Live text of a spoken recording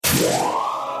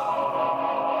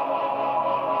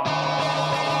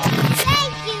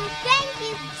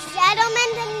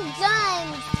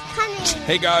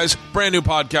Hey guys, brand new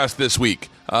podcast this week.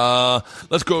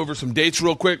 Let's go over some dates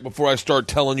real quick before I start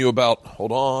telling you about...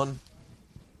 Hold on.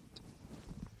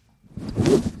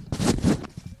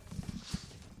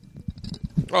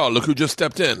 Oh, look who just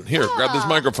stepped in. Here, grab this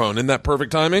microphone. Isn't that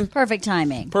perfect timing? Perfect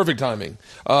timing. Perfect timing.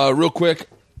 Real quick,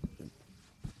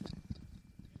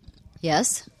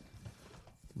 Yes.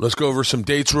 let's go over some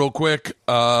dates real quick.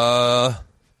 I'm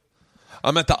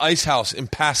at the Ice House in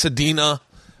Pasadena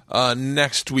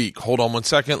next week. Hold on one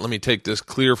second. Let me take this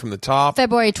clear from the top.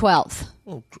 February 12th.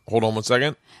 Oh, hold on one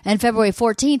second. And February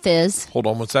 14th is Hold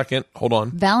on one second. Hold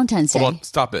on. Valentine's Day. Hold on.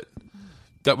 Stop it.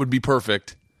 That would be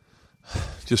perfect.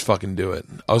 Just fucking do it.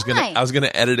 I was Why?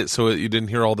 gonna edit it so you didn't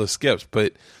hear all the skips,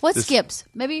 but What this- skips?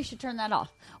 Maybe you should turn that off.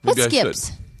 What maybe I skips?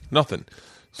 should. Nothing.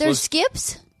 So There's let's-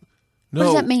 skips? No,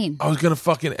 does that mean? I was gonna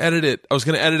fucking edit it. I was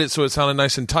gonna edit it so it sounded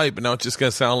nice and tight, but now it's just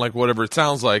gonna sound like whatever it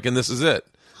sounds like, and this is it.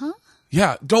 Huh?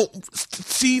 Yeah. Don't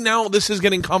see now. This is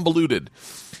getting convoluted.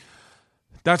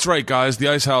 That's right, guys. The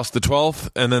Ice House, the 12th,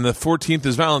 and then the 14th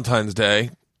is Valentine's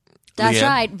Day. That's Leanne?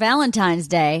 right. Valentine's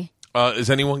Day. Is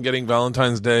anyone getting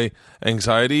Valentine's Day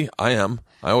anxiety? I am.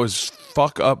 I always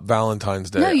fuck up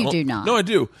Valentine's Day. No, you I don't- do not. No, I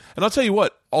do. And I'll tell you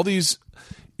what, all these,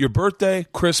 your birthday,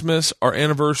 Christmas, our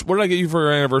anniversary, what did I get you for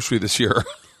your anniversary this year?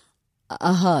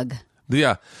 A hug.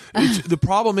 Yeah. The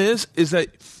problem is that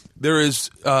there is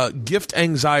gift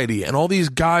anxiety, and all these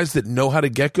guys that know how to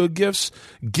get good gifts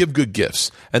give good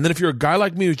gifts. And then if you're a guy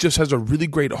like me who just has a really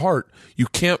great heart, you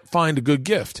can't find a good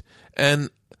gift. And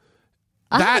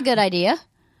I have a good idea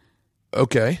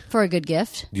okay. for a good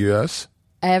gift. Yes.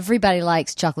 Everybody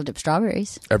likes chocolate dip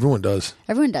strawberries. Everyone does.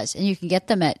 Everyone does. And you can get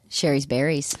them at Sherry's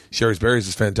Berries. Sherry's Berries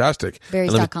is fantastic. And let me-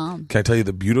 Berries.com. Can I tell you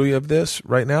the beauty of this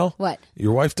right now? What?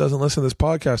 Your wife doesn't listen to this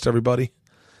podcast, everybody.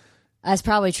 That's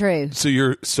probably true. So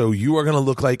you are going to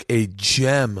look like a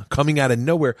gem coming out of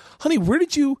nowhere. Honey,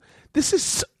 this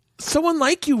is someone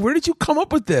like you. Where did you come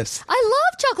up with this? I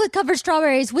love chocolate covered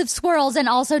strawberries with swirls and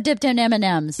also dipped in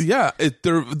M&Ms. Yeah,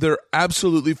 they're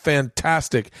absolutely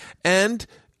fantastic. And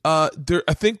I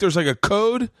think there's like a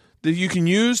code that you can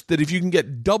use that if you can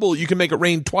get double, you can make it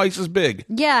rain twice as big.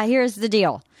 Yeah, here's the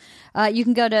deal. You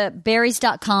can go to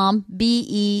berries.com,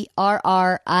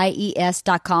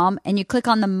 BERRIES.com, and you click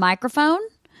on the microphone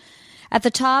at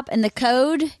the top, and the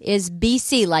code is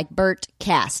BC, like Bert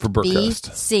Cast. For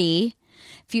Bertcast. BC.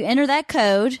 If you enter that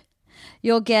code,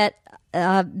 you'll get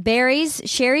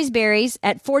Sherry's Berries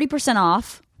at 40%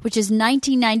 off, which is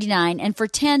 $19.99, and for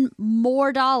 $10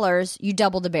 more, you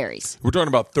double the berries. We're talking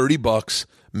about $30,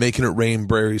 making it rain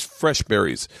berries, fresh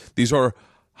berries. These are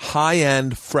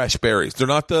high-end fresh berries. They're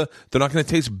not going to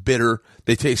taste bitter.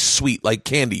 They taste sweet like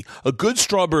candy. A good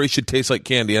strawberry should taste like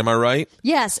candy. Am I right?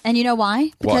 Yes, and you know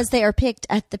why? Because they are picked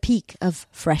at the peak of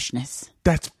freshness.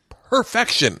 That's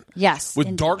perfection. Yes.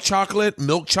 With dark chocolate,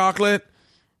 milk chocolate,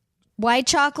 white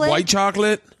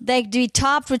chocolate. They can be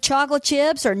topped with chocolate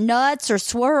chips or nuts or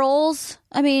swirls.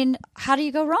 I mean, how do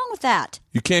you go wrong with that?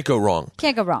 You can't go wrong.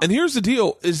 Can't go wrong. And here's the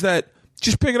deal is that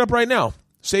just pick it up right now.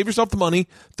 Save yourself the money,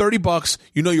 $30.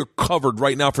 You know you're covered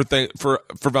right now for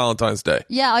Valentine's Day.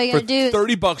 Yeah, all you got to do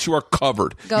 $30, you are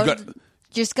covered.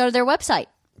 just go to their website,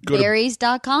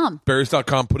 berries.com.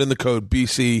 Berries.com, put in the code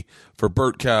BC for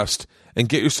Bertcast and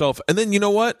get yourself. And then you know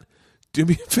what? Do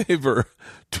me a favor.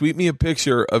 Tweet me a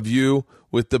picture of you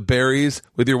with the berries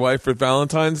with your wife for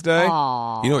Valentine's Day.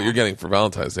 Aww. You know what you're getting for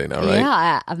Valentine's Day now, right?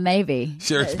 Yeah, maybe.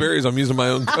 Sherry's Berries, I'm using my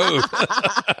own code.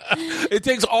 It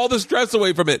takes all the stress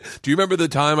away from it. Do you remember the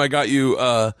time I got you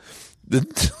this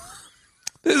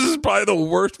is probably the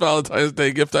worst Valentine's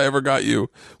Day gift I ever got you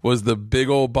was the big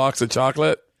old box of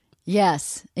chocolate.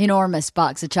 Yes, enormous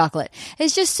box of chocolate.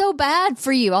 It's just so bad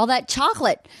for you, all that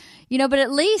chocolate. You know, but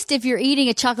at least if you're eating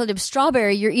a chocolate dip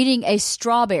strawberry, you're eating a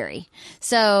strawberry.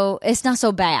 So it's not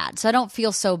so bad. So I don't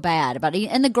feel so bad about it.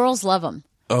 And the girls love them.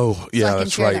 Oh, yeah,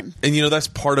 that's right. Them. And, you know, that's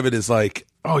part of it is like,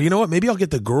 oh, you know what? Maybe I'll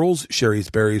get the girls Sherry's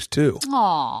Berries, too.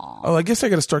 Aww. Oh, I guess I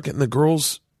got to start getting the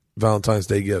girls Valentine's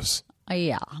Day gifts.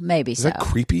 Yeah, maybe Is that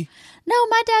creepy? No,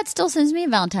 my dad still sends me a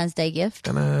Valentine's Day gift.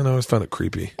 And I always found it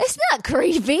creepy. It's not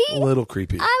creepy. A little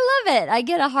creepy. I love it. I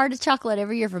get a heart of chocolate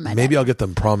every year from my dad. Maybe I'll get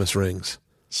them promise rings.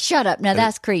 Shut up. Now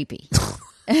that's creepy.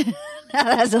 Now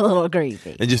that's a little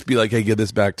creepy. And just be like, hey, give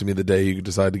this back to me the day you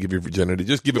decide to give your virginity.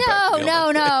 Just give it back to me.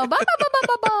 No.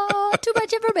 Too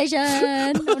much information.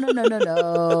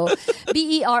 No.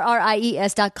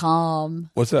 BERRIES.com.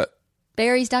 What's that?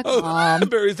 Berries.com. Oh,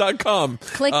 berries.com.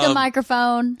 Click the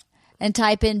microphone and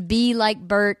type in B like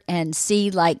Bert and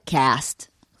C like Cast.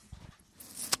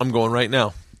 I'm going right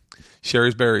now.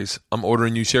 Sherry's Berries. I'm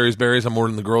ordering you Sherry's Berries. I'm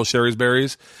ordering the girls Sherry's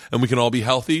Berries. And we can all be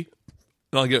healthy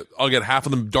And I'll get half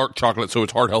of them dark chocolate, so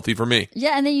it's heart healthy for me.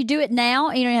 Yeah, and then you do it now,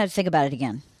 and you don't have to think about it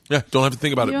again. Yeah, don't have to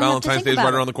think about it. You don't have to Valentine's think Day is about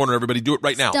right it. around the corner. Everybody do it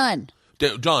right now. It's done.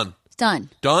 Done. It's done.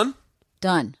 Done?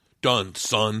 Done. Done,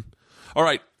 son. All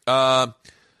right.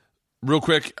 Real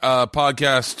quick,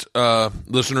 podcast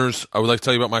listeners, I would like to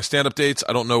tell you about my stand-up dates.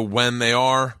 I don't know when they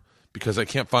are because I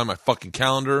can't find my fucking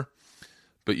calendar,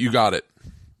 but you got it.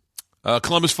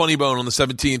 Columbus Funny Bone on the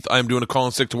 17th. I am doing a Call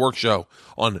in Sick to Work show.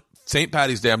 On St.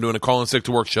 Patty's Day, I'm doing a Call in Sick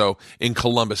to Work show in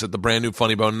Columbus at the brand new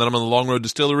Funny Bone. And then I'm on the Long Road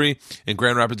Distillery in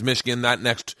Grand Rapids, Michigan, that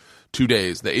next 2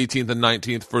 days, the 18th and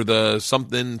 19th for the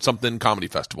something comedy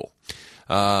festival.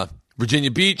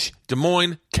 Virginia Beach, Des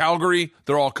Moines, Calgary,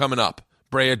 they're all coming up.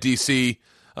 Brea, DC,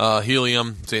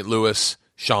 Helium, St. Louis,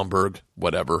 Schaumburg,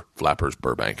 whatever, Flappers,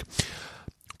 Burbank.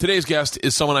 Today's guest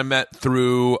is someone I met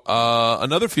through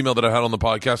another female that I had on the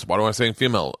podcast. Why do I say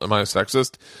female? Am I a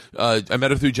sexist? I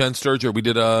met her through Jen Sturger. We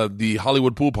did the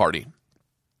Hollywood pool party.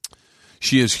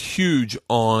 She is huge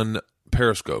on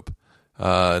Periscope.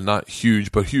 Not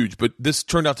huge, but huge. But this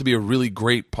turned out to be a really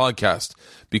great podcast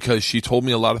because she told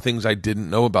me a lot of things I didn't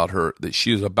know about her that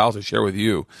she is about to share with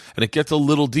you. And it gets a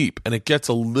little deep and it gets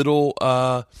a little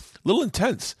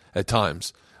intense at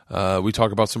times. We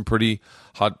talk about some pretty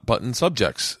hot button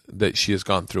subjects that she has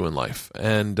gone through in life.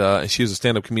 And she is a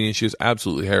stand-up comedian. She is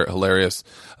absolutely hilarious.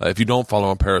 If you don't follow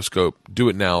on Periscope, do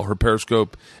it now. Her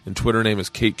Periscope and Twitter name is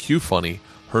Kate Q Funny.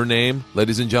 Her name,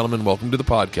 ladies and gentlemen, welcome to the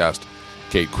podcast,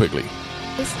 Kate Quigley.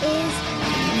 This is Overcast.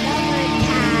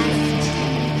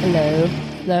 Hello.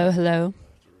 Hello, hello.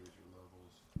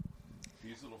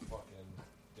 These little fucking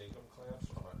dinkum clamps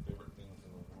are my favorite things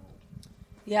in the world.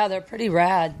 Yeah, they're pretty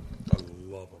rad. I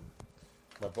love them.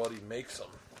 My buddy makes them.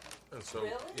 And so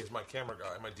he's my camera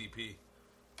guy, my DP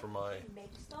for my... He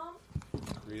makes them?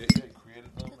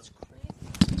 created them. That's crazy.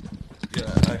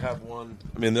 Yeah, I have one.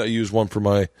 I mean, I use one for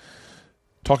my...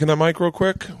 Talking that mic real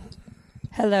quick.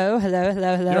 Hello, hello,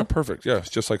 hello, hello. Yeah, perfect. Yeah, it's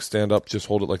just like stand up. Just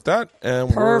hold it like that,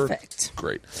 and Perfect. We're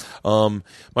great.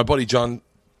 My buddy John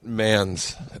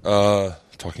Mans,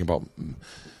 talking about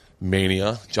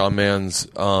mania. John Mans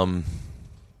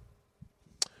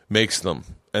makes them,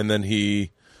 and then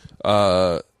he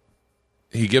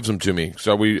gives them to me.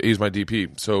 So he's my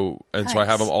DP. So I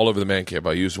have them all over the man cave.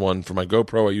 I use one for my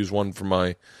GoPro. I use one for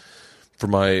my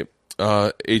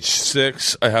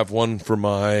H6. I have one for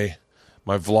my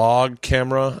vlog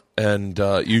camera, and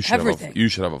you should have a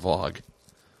vlog.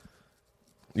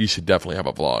 You should definitely have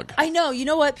a vlog. I know. You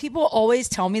know what? People always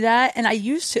tell me that, and I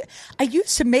used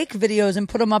to make videos and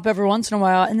put them up every once in a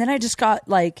while, and then I just got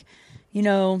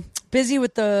busy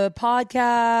with the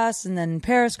podcast and then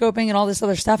Periscoping and all this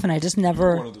other stuff, and I just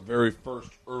never. You're one of the very first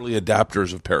early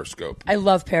adapters of Periscope. I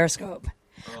love Periscope.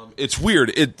 It's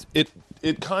weird.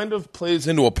 It kind of plays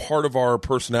into a part of our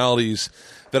personalities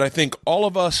that I think all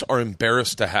of us are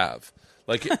embarrassed to have.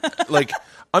 Like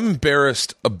I'm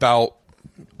embarrassed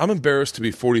to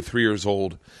be 43 years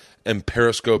old and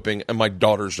Periscoping, and my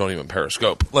daughters don't even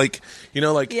Periscope.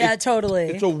 Yeah, totally.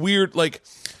 It's a weird,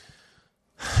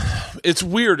 it's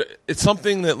weird. It's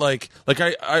something that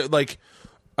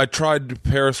I tried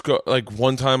Periscope.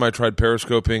 One time I tried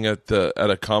Periscoping at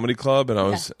a comedy club, and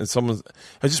I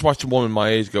just watched a woman my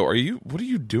age go, what are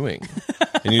you doing?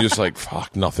 And you're just like,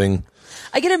 fuck, nothing.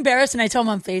 I get embarrassed and I tell them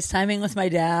I'm FaceTiming with my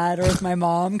dad or with my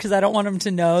mom because I don't want them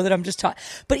to know that I'm just talking.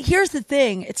 But here's the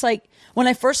thing. It's like when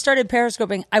I first started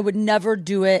Periscoping, I would never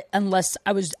do it unless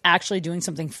I was actually doing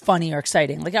something funny or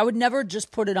exciting. I would never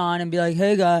just put it on and be like,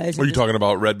 hey, guys. Are you talking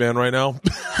about Red Band right now?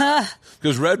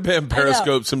 Because Red Band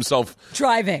Periscopes himself.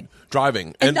 Driving.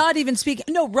 And not even speaking.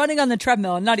 No, running on the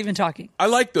treadmill and not even talking. I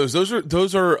like those. Those are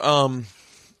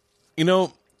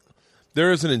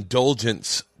there is an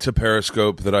indulgence to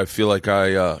Periscope that I feel like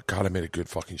I made a good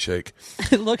fucking shake.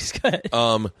 It looks good.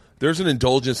 There's an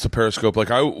indulgence to Periscope.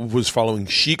 I was following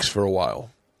Sheiks for a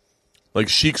while.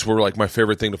 Sheiks were my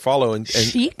favorite thing to follow. And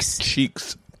Sheiks?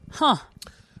 Sheiks. Huh.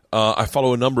 I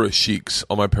follow a number of Sheiks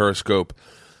on my Periscope.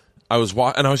 I was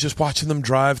just watching them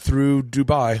drive through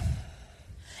Dubai.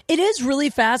 It is really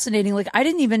fascinating. I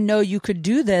didn't even know you could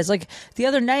do this. The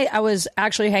other night, I was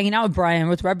actually hanging out with Brian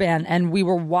with Red Band, and we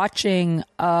were watching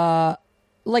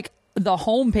the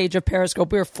homepage of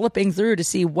Periscope. We were flipping through to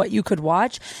see what you could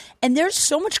watch, and there's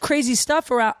so much crazy stuff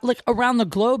around the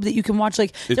globe that you can watch.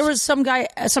 There was some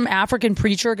African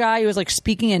preacher guy who was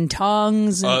speaking in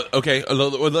tongues. Okay,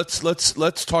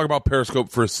 let's talk about Periscope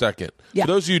for a second. Yeah.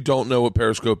 For those of you who don't know what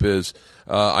Periscope is,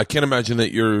 I can't imagine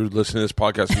that you're listening to this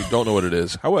podcast and you don't know what it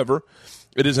is. However,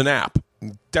 it is an app.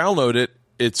 Download it.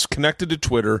 It's connected to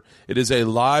Twitter. It is a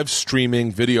live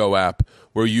streaming video app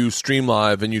where you stream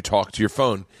live and you talk to your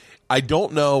phone. I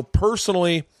don't know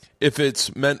personally if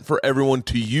it's meant for everyone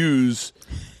to use,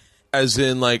 as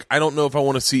in, like, I don't know if I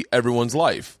want to see everyone's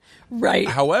life. Right.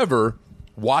 However,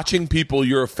 watching people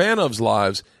you're a fan of's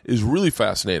lives is really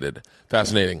fascinating.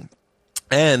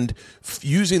 And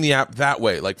using the app that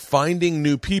way, like finding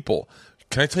new people.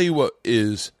 Can I tell you what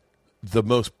is the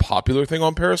most popular thing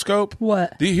on Periscope?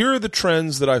 What? Here are the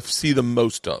trends that I see the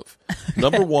most of.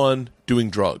 Number one, doing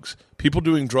drugs. People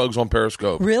doing drugs on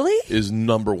Periscope. Really? Is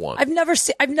number one. I've never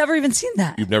even seen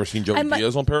that. You've never seen Joey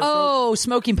Diaz on Periscope? Oh,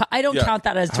 smoking pot. I don't count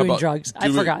that as How doing about drugs.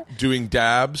 I forgot. Doing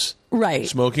dabs. Right.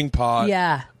 Smoking pot.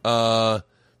 Yeah. I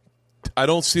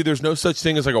don't see, there's no such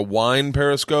thing as like a wine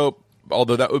Periscope,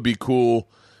 although that would be cool.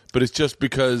 But it's just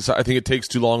because I think it takes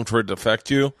too long for it to affect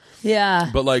you. Yeah.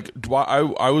 But like,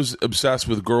 I was obsessed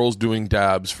with girls doing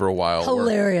dabs for a while.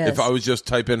 Hilarious. If I was just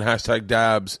type in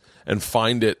 #dabs and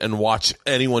find it and watch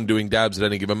anyone doing dabs at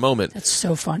any given moment. That's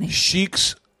so funny.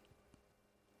 Sheiks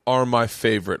are my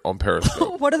favorite on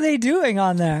Periscope. What are they doing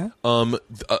on there?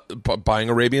 Buying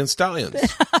Arabian stallions.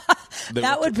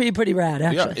 That would be pretty rad,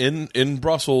 actually. Yeah, in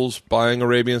Brussels, buying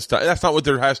Arabian stallions. That's not what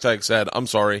their hashtag said. I'm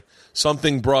sorry.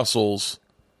 Something Brussels.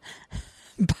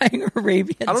 Buying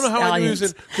Arabian I don't know how I'm stallions.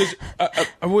 using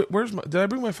because where's my? Did I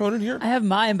bring my phone in here? I have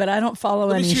mine, but I don't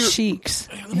follow any sheiks.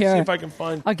 Let me see if I can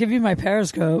find. I'll give you my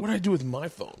Periscope. What did I do with my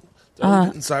phone? Did I leave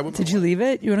it inside with Did my you wife? leave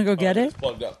it? You want to go get it? It's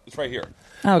plugged up. It's right here.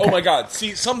 Okay. Oh my God!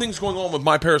 See, something's going on with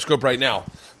my Periscope right now.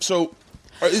 So,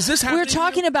 is this happening? We're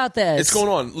talking about this. It's going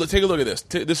on. Let's take a look at this.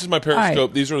 This is my Periscope.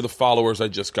 Right. These are the followers I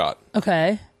just got.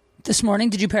 Okay. This morning,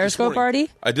 did you Periscope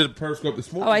already? I did a Periscope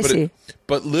this morning. Oh, I see.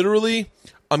 But literally,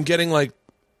 I'm getting like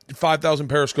 5,000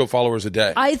 Periscope followers a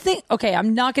day. I think. Okay,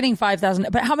 I'm not getting 5,000.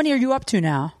 But how many are you up to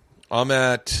now? I'm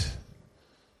at.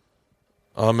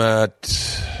 Fuck.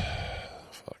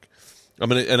 I'm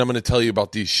gonna tell you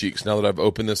about these sheiks now that I've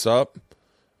opened this up.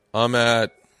 I'm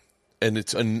at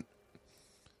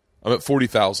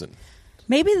 40,000.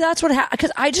 Maybe that's what happened,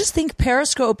 because I just think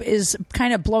Periscope is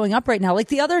kind of blowing up right now. Like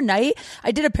the other night,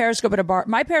 I did a Periscope at a bar.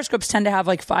 My Periscopes tend to have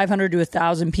like 500 to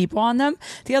 1,000 people on them.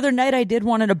 The other night, I did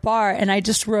one at a bar, and I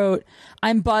just wrote,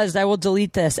 "I'm buzzed. I will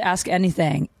delete this. Ask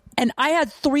anything." And I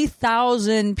had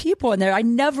 3,000 people in there. I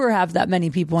never have that many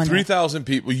people in there. 3,000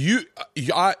 people. You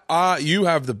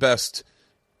have the best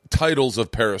titles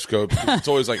of Periscope. It's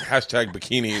always like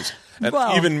 #bikinis. And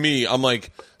Well, even me, I'm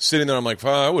like sitting there. I'm like,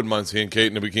 I wouldn't mind seeing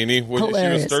Kate in a bikini. Is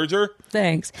she a sturger?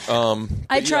 Thanks.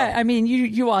 I try. Yeah. I mean,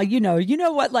 you all, you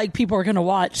know what like people are going to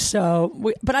watch.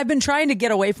 So, but I've been trying to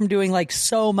get away from doing like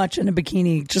so much in a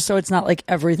bikini, just so it's not like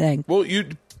everything. Well,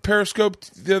 you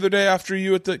Periscoped the other day after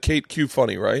you at the Kate Q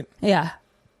Funny, right? Yeah.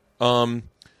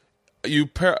 You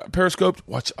Periscoped.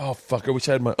 Watch. Oh fuck! I wish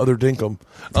I had my other dinkum.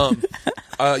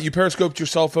 You Periscoped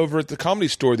yourself over at the Comedy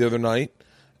Store the other night.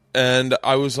 And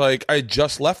I was like, I had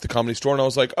just left the Comedy Store, and I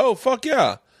was like, oh, fuck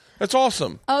yeah. That's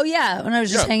awesome. Oh, yeah. When I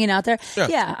was just hanging out there.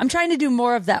 Yeah. I'm trying to do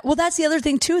more of that. Well, that's the other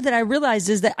thing, too, that I realized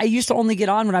is that I used to only get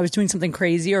on when I was doing something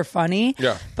crazy or funny.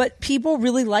 Yeah. But people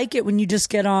really like it when you just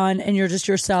get on and you're just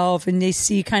yourself, and they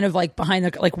see kind of like behind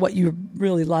the, like what you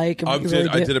really like. And what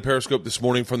I did a Periscope this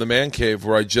morning from the man cave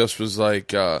where I just was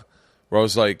like,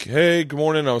 hey, good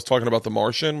morning. I was talking about The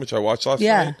Martian, which I watched last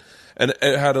night. And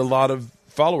it had a lot of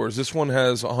followers. This one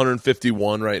has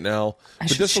 151 right now.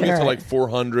 But this will get to like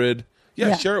 400.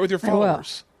 Yeah, share it with your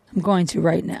followers. I'm going to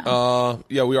right now.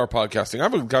 Yeah, we are podcasting. I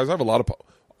have a lot of...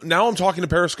 now I'm talking to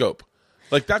Periscope.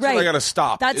 Like, that's what I got to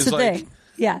stop. That's the thing.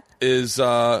 Yeah.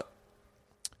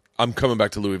 I'm coming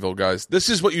back to Louisville, guys. This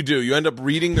is what you do. You end up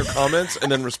reading their comments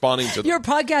and then responding to them. Your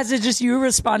podcast is just you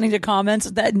responding to comments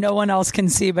that no one else can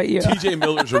see but you. TJ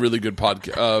Miller's a really good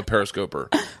Periscoper.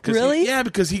 Really?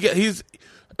 Because he's...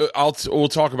 we'll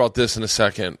talk about this in a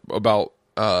second about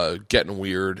getting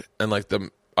weird and like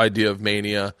the idea of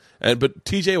mania, but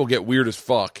TJ will get weird as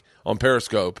fuck on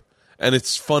Periscope, and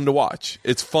it's fun to watch.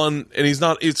 It's fun, and he's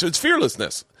not. It's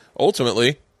fearlessness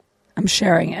ultimately. I'm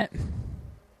sharing it.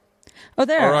 Oh,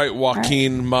 there. All right,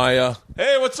 Joaquin Maya.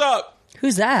 Hey, what's up?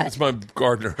 Who's that? It's my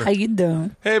gardener. How you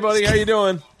doing? Hey, buddy. How you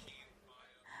doing?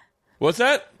 What's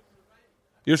that?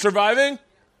 You're surviving?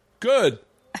 Good.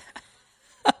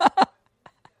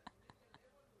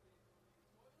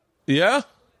 Yeah?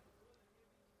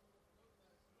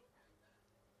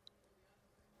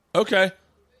 Okay.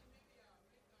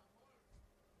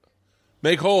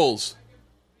 Make holes.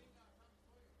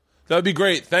 That would be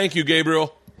great. Thank you,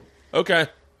 Gabriel. Okay.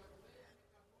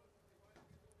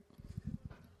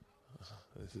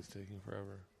 This is taking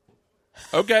forever.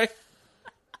 Okay.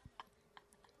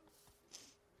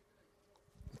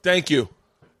 Thank you.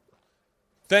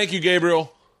 Thank you,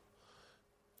 Gabriel.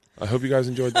 I hope you guys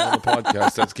enjoyed that on the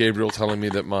podcast. That's Gabriel telling me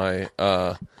that my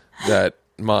that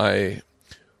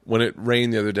when it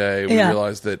rained the other day, we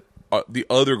realized that the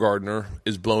other gardener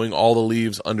is blowing all the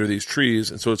leaves under these trees,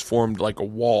 and so it's formed like a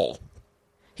wall.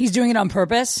 He's doing it on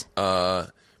purpose?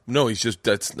 No, he's just,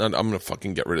 I'm going to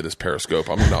fucking get rid of this Periscope.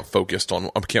 I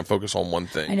can't focus on one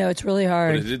thing. I know, it's really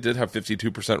hard. But it did have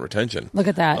 52% retention. Look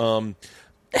at that.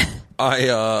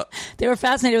 They were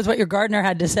fascinated with what your gardener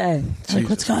had to say. Like,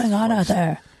 what's going on out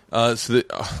there?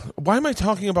 Why am I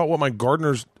talking about what my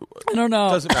gardeners... I don't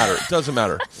know. It doesn't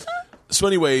matter. So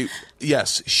anyway,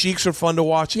 yes, Sheiks are fun to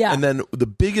watch. Yeah. And then the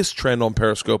biggest trend on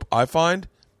Periscope I find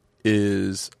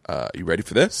is, you ready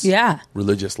for this? Yeah.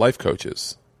 Religious life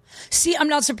coaches. See, I'm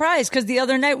not surprised because the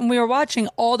other night when we were watching,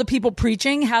 all the people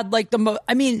preaching had like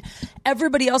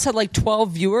everybody else had like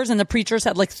 12 viewers and the preachers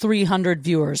had like 300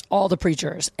 viewers, all the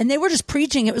preachers. And they were just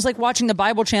preaching. It was like watching the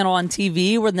Bible channel on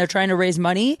TV when they're trying to raise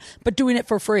money, but doing it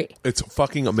for free. It's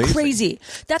fucking amazing. Crazy.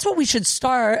 That's what we should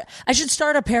start. I should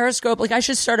start a Periscope. Like I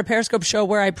should start a Periscope show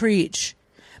where I preach,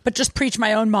 but just preach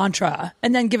my own mantra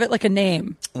and then give it like a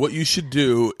name. What you should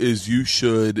do is you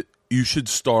should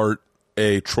start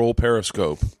a troll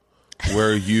Periscope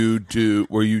where you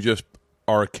just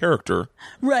are a character.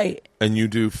 Right. And you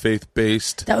do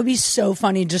faith-based. That would be so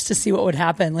funny just to see what would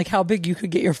happen, like how big you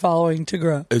could get your following to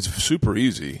grow. It's super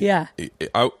easy. Yeah.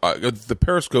 The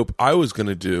Periscope I was going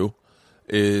to do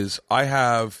is I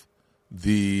have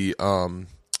the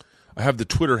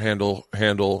Twitter handle.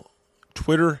 Have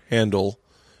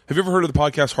you ever heard of the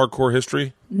podcast Hardcore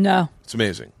History? No. It's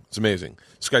amazing.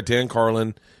 This guy Dan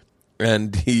Carlin,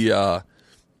 and he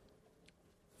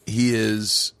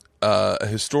is a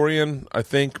historian, I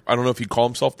think. I don't know if he'd call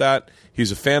himself that.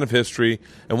 He's a fan of history.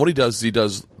 And what he does is he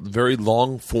does very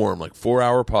long form, like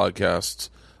 4-hour podcasts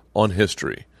on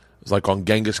history. It's like on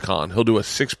Genghis Khan. He'll do a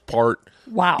 6-part.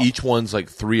 Wow. Each one's like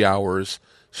 3 hours.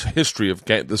 History of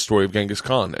the story of Genghis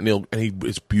Khan.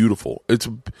 It's beautiful. It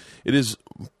is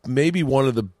maybe one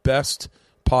of the best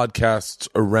podcasts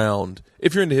around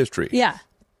if you're into history. Yeah.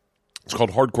 It's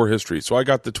called Hardcore History. So I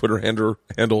got the Twitter handle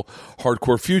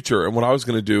Hardcore Future. And what I was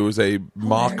going to do is a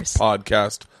mock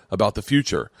podcast about the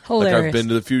future. Hilarious. Like I've been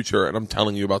to the future and I'm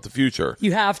telling you about the future.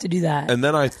 You have to do that. And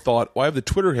then I thought, well, I have the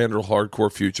Twitter handle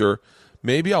Hardcore Future.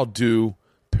 Maybe I'll do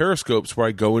Periscopes where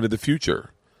I go into the future.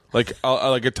 Like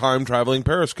a time-traveling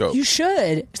Periscope. You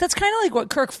should. That's kind of like what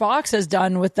Kirk Fox has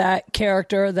done with that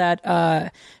character,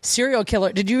 that serial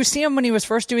killer. Did you see him when he was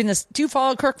first doing this? Do you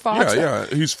follow Kirk Fox? Yeah.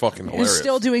 He's fucking hilarious. He was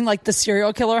still doing like the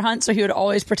serial killer hunt, so he would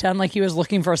always pretend like he was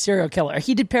looking for a serial killer.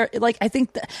 He did, I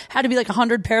think had to be like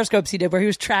 100 Periscopes he did where he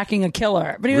was tracking a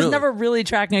killer. But he was never really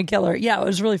tracking a killer. Yeah, it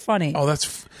was really funny. Oh,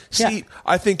 see,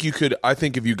 I think you could,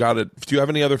 if you got it. Do you have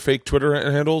any other fake Twitter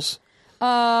handles?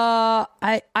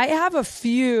 I have a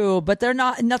few, but they're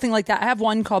nothing like that. I have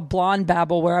one called Blonde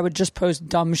Babble where I would just post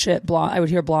dumb shit. I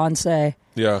would hear Blonde say.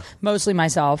 Yeah. Mostly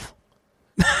myself.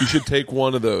 You should take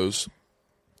one of those.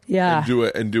 Yeah.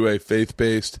 And do a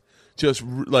faith-based, just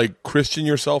like Christian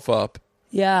yourself up.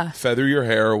 Yeah. Feather your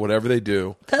hair or whatever they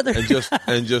do.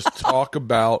 And just talk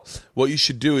about what you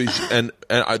should do I'm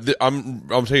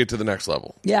taking it to the next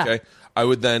level. Yeah. Okay. I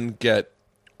would then get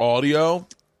audio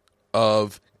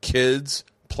of kids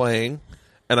playing,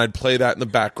 and I'd play that in the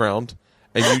background,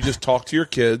 and you just talk to your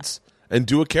kids and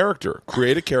do a character,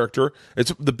 create a character.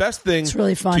 It's the best thing. It's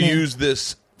really funny to use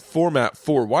this format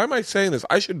for. Why am I saying this?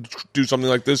 I should do something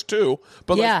like this too.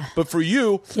 But but for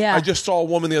you, I just saw a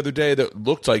woman the other day that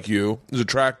looked like you. Was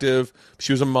attractive.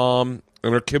 She was a mom,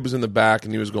 and her kid was in the back,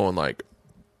 and he was going like,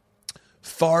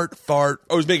 fart. Oh,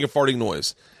 he was making a farting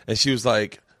noise, and she was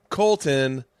like,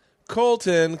 Colton,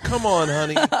 come on,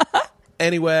 honey.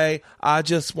 Anyway, I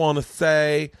just want to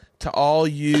say to all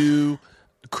you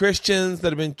Christians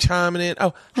that have been chiming in.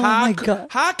 Oh, hi, my God.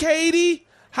 Hi,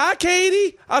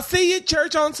 Katie. I'll see you at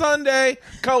church on Sunday.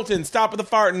 Colton, stop with the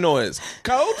farting noise.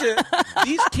 Colton,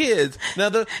 these kids.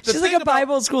 Now, she's like a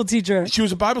Bible school teacher. She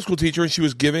was a Bible school teacher, and she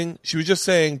was just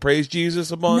saying, praise Jesus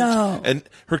a bunch. No. And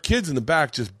her kids in the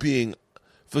back just making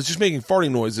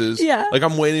farting noises. Yeah. Like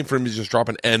I'm waiting for him to just drop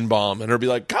an N-bomb and her be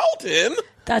like, Colton.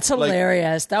 That's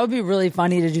hilarious. That would be really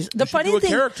funny to do. The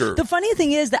funny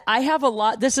thing is that I have a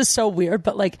lot. This is so weird,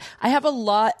 but like I have a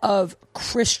lot of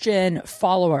Christian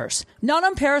followers, not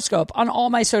on Periscope, on all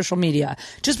my social media.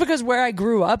 Just because where I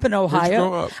grew up in Ohio, Where'd you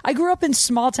grow up? I grew up in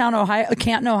small town Ohio,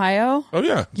 Canton, Ohio. Oh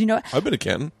yeah, you know, I've been to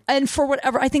Canton. And for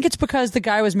whatever, I think it's because the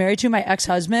guy I was married to, my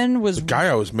ex-husband, was the guy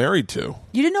I was married to.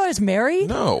 You didn't know I was married?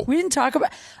 No, we didn't talk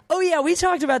about. Oh yeah, we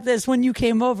talked about this when you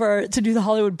came over to do the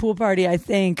Hollywood pool party, I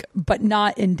think, but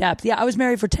not in depth. Yeah, I was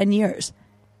married for 10 years.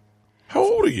 How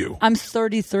old are you? I'm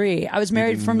 33. I was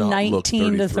married from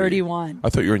 19 to 31. I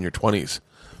thought you were in your 20s.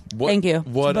 Thank you.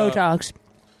 Botox.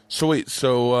 So wait,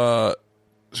 so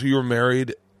you were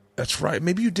married? That's right.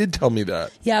 Maybe you did tell me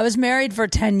that. Yeah, I was married for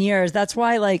 10 years. That's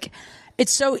why, like,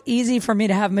 it's so easy for me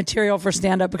to have material for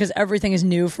stand-up because everything is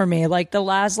new for me. Like, the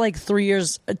last, like, 3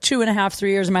 years, 2.5,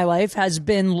 3 years of my life has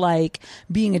been like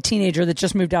being a teenager that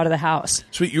just moved out of the house.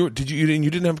 So you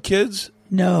didn't have kids?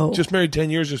 No. Just married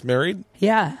 10 years, just married?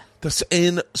 Yeah. That's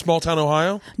in small town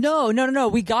Ohio? No.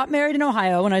 We got married in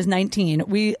Ohio when I was 19.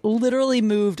 We literally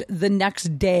moved the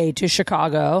next day to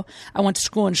Chicago. I went to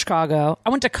school in Chicago.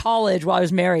 I went to college while I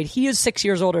was married. He is 6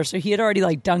 years older, so he had already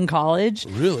like done college.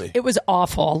 Really? It was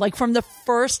awful. Like from the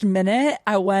first minute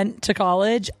I went to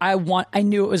college, I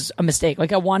knew it was a mistake.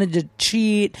 Like I wanted to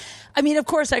cheat. I mean, of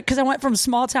course, because I went from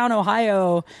small town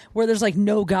Ohio where there's like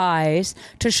no guys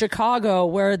to Chicago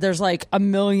where there's like a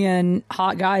million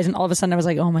hot guys, and all of a sudden I was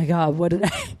like, oh my God, why did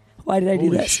I do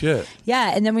Holy this? Shit.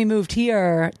 Yeah, and then we moved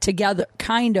here together,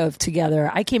 kind of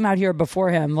together. I came out here before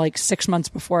him, like 6 months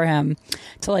before him,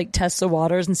 to like test the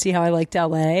waters and see how I liked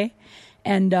LA.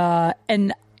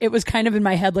 And it was kind of in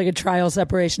my head like a trial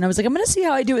separation. I was like, I'm going to see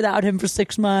how I do without him for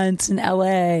 6 months in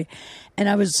LA. And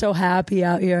I was so happy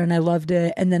out here and I loved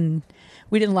it. And then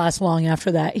we didn't last long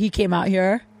after that. He came out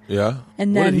here. Yeah.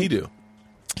 And what then did he do?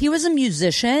 He was a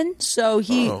musician, so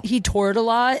he toured a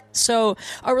lot. So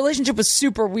our relationship was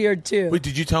super weird too. Wait,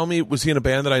 did you tell me, was he in a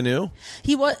band that I knew?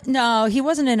 He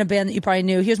wasn't in a band that you probably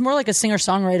knew. He was more like a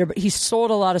singer-songwriter, but he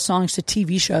sold a lot of songs to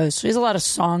TV shows. So he has a lot of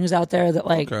songs out there that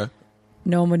like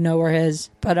no one would know were his.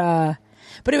 But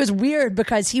it was weird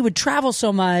because he would travel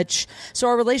so much. So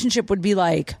our relationship would be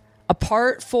like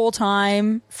apart full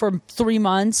time for 3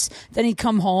 months. Then he'd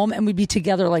come home and we'd be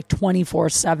together like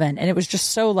 24/7. And it was just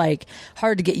so like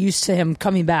hard to get used to him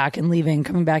coming back and leaving.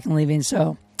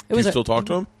 So it was. Do you still talk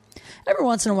to him? Every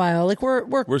once in a while. Like we're.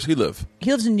 Where's he live?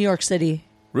 He lives in New York City.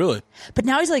 Really? But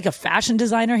now he's like a fashion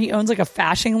designer. He owns like a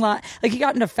fashion lot. Like he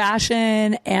got into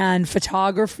fashion and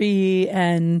photography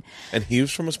and he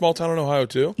was from a small town in Ohio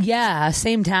too? Yeah,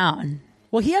 same town.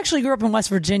 Well, he actually grew up in West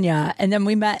Virginia and then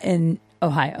we met in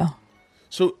Ohio.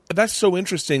 So that's so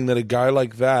interesting that a guy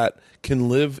like that can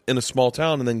live in a small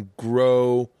town and then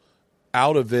grow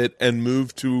out of it and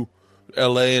move to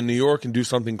LA and New York and do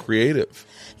something creative.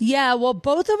 Yeah, well,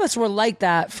 both of us were like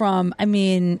that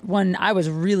when I was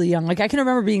really young. Like I can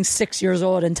remember being 6 years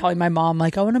old and telling my mom,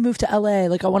 like, I want to move to LA.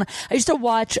 Like I used to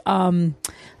watch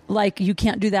like You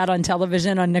Can't Do That on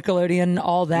television on Nickelodeon,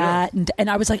 all that. Yeah. And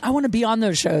I was like, I want to be on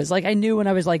those shows. Like I knew when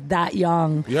I was like that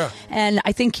young. Yeah. And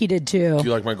I think he did too. Do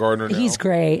you like my gardener now? He's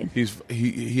great.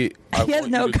 He has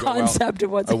no concept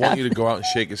of what's happening. I want you to go out and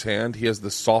shake his hand. He has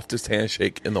the softest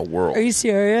handshake in the world. Are you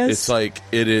serious? It's like,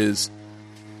 it is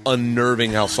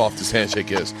unnerving how soft his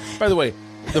handshake is. By the way,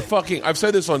 I've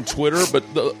said this on Twitter, but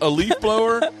a leaf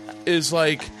blower is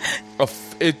like,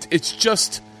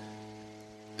 it's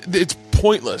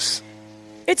pointless.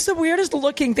 It's the weirdest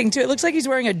looking thing too. It looks like he's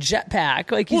wearing a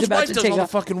jetpack. Like he's about to take off. His wife does all the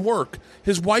fucking work.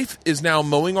 His wife is now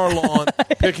mowing our lawn,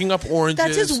 picking up oranges.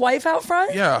 That's his wife out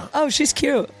front? Yeah. Oh, she's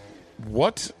cute.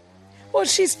 What? Well,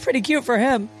 she's pretty cute for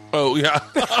him. Oh yeah.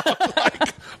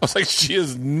 I was like, she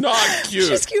is not cute.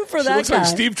 She's cute for that guy. She looks like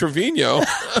Steve Trevino.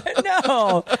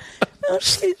 No,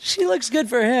 she looks good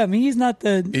for him. He's not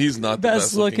the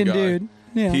best looking dude.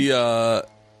 Yeah.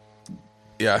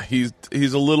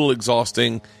 He's a little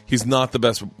exhausting. He's not the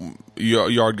best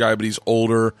yard guy, but he's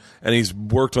older and he's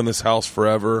worked on this house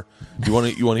forever. You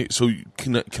want to? So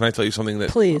can I tell you something that?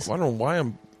 Please. I don't know why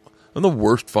I'm the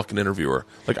worst fucking interviewer.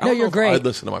 Like I don't know if I'd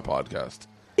listen to my podcast.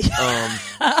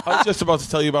 I was just about to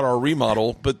tell you about our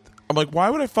remodel, but I'm like, why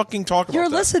would I fucking talk about that? Your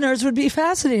listeners would be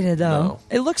fascinated, though. No.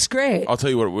 It looks great. I'll tell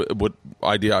you what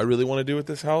idea I really want to do with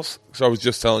this house. So I was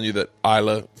just telling you that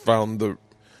Isla found the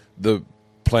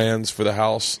plans for the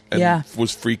house and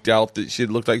was freaked out that she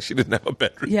looked like she didn't have a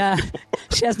bedroom. Yeah,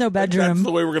 she has no bedroom. That's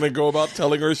the way we're going to go about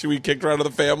telling her we kicked her out of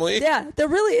the family. Yeah, there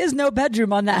really is no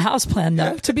bedroom on that house plan,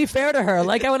 though. To be fair to her,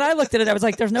 like when I looked at it, I was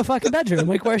like, "There's no fucking bedroom.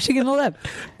 Like, where is she going to live?"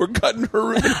 We're cutting her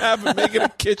room in half and making a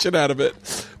kitchen out of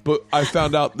it. But I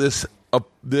found out this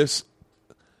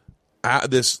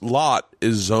lot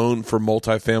is zoned for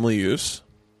multifamily use.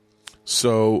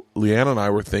 So Leanna and I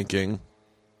were thinking.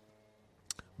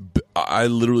 I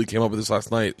literally came up with this last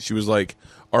night. She was like,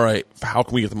 all right, how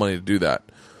can we get the money to do that?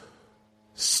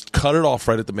 Cut it off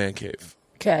right at the man cave.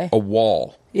 Okay. A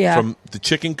wall. Yeah. From the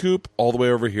chicken coop all the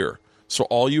way over here. So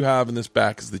all you have in this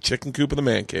back is the chicken coop and the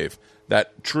man cave,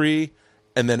 that tree,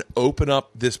 and then open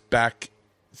up this back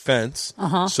fence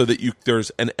so that there's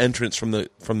an entrance from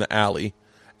the alley,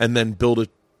 and then build a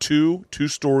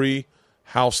two-story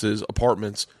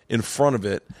apartments in front of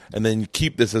it, and then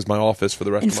keep this as my office for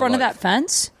the rest of my life. In front of that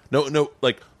fence? No,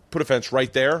 like put a fence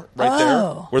right there,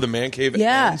 where the man cave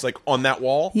ends, like on that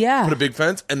wall. Yeah. Put a big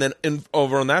fence, and then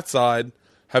over on that side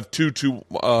have two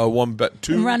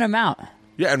and rent them out.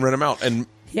 Yeah, and rent them out, and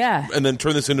then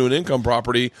turn this into an income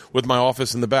property with my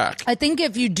office in the back. I think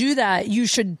if you do that, you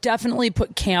should definitely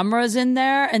put cameras in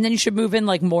there, and then you should move in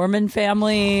like Mormon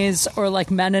families or like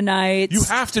Mennonites. You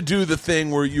have to do the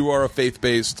thing where you are a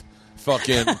faith-based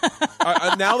fucking.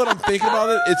 Now that I'm thinking about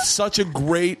it, it's such a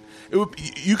great.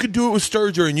 You could do it with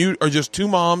Sturger, and you are just two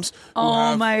moms.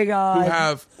 My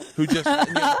god! Who just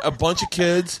a bunch of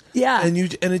kids. Yeah,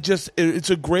 it's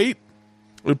a great.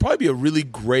 It would probably be a really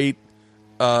great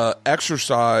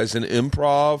exercise in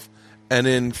improv and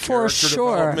in character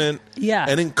development,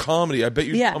 and in comedy. I bet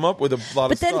you'd come up with a lot of stuff.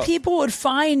 But then people would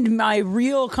find my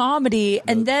real comedy,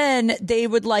 and then they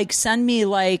would like send me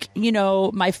like, you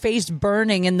know, my face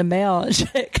burning in the mail and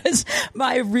shit, because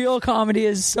my real comedy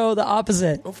is so the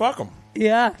opposite. Oh, fuck them.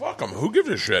 Yeah. Fuck them. Who gives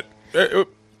a shit?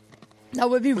 That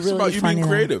would be really about funny. You being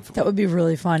creative. That would be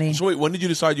really funny. So wait, when did you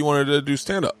decide you wanted to do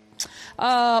stand-up?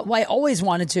 Well, I always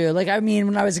wanted to. Like, I mean,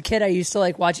 when I was a kid, I used to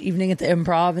like watch Evening at the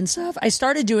Improv and stuff. I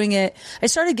started doing it. I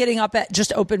started getting up at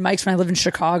just open mics when I lived in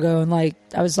Chicago, and like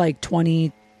I was like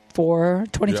 23,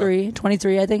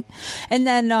 I think. And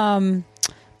then,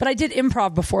 but I did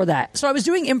improv before that. So I was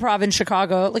doing improv in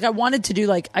Chicago. Like, I wanted to do,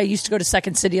 like, I used to go to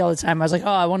Second City all the time. I was like,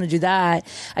 oh, I want to do that.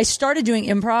 I started doing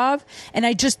improv, and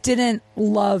I just didn't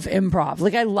love improv.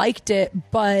 Like, I liked it,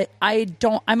 but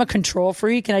I'm a control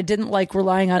freak, and I didn't like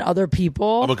relying on other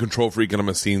people. I'm a control freak, and I'm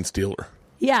a scene stealer.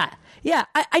 Yeah. Yeah,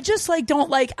 I just I don't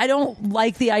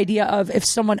like the idea of if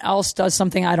someone else does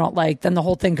something I don't like, then the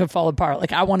whole thing could fall apart.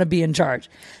 Like, I want to be in charge.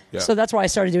 Yeah. So that's why I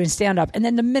started doing stand-up. And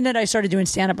then the minute I started doing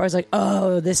stand-up, I was like,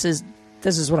 oh, this is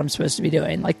what I'm supposed to be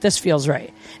doing. Like, this feels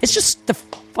right. It's just the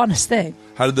funnest thing.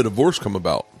 How did the divorce come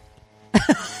about?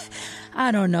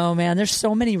 I don't know, man. There's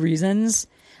so many reasons.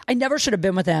 I never should have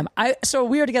been with him. So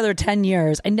we were together 10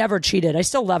 years. I never cheated. I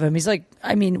still love him. He's like,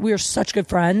 I mean, we are such good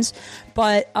friends.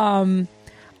 But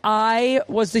I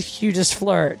was the hugest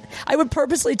flirt. I would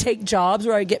purposely take jobs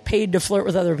where I get paid to flirt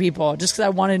with other people just because I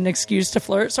wanted an excuse to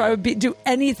flirt. So I would do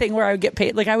anything where I would get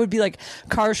paid. Like, I would be like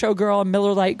car show girl,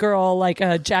 Miller Lite girl, like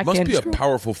a Jack Daniels. Must be a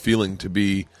powerful feeling to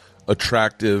be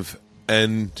attractive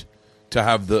and to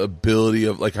have the ability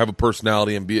of, like, have a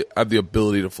personality and have the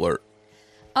ability to flirt.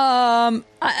 I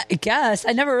guess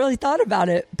I never really thought about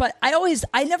it, but I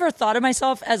never thought of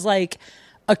myself as like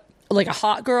a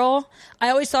hot girl. I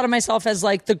always thought of myself as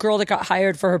like the girl that got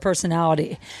hired for her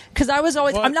personality. Because I was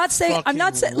always. I'm not saying.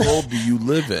 World do you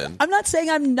live in? I'm not saying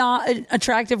I'm not an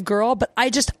attractive girl, but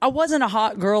I wasn't a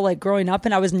hot girl like growing up,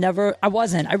 and I wasn't.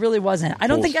 I really wasn't. I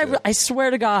don't think I swear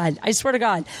to God. I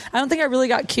don't think I really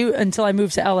got cute until I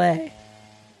moved to LA.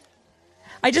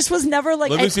 I just was never like.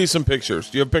 Let me see some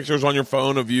pictures. Do you have pictures on your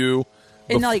phone of you?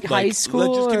 In like high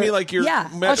school? Just give me like your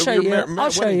I'll show you. I'll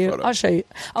show you.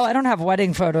 Oh, I don't have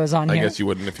wedding photos on here. I guess you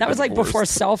wouldn't if you That was like before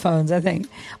cell phones, I think.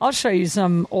 I'll show you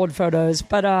some old photos.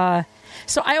 But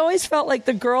so I always felt like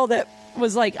the girl that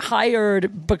was like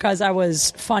hired because I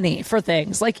was funny for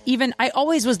things. Like, even I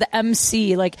always was the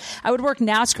MC. Like, I would work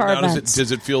NASCAR events.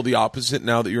 Does it feel the opposite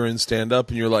now that you're in stand up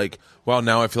and you're like, wow,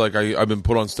 now I feel like I've been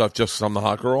put on stuff just because I'm the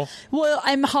hot girl? Well,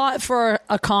 I'm hot for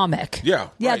a comic. Yeah.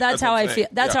 Yeah, right. That's how I feel.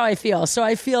 That's how I feel. So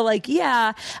I feel like,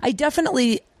 yeah, I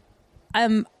definitely.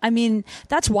 I mean,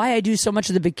 that's why I do so much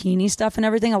of the bikini stuff and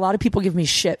everything. A lot of people give me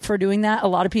shit for doing that. A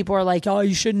lot of people are like, oh,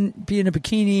 you shouldn't be in a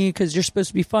bikini because you're supposed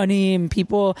to be funny, and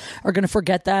people are going to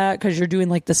forget that because you're doing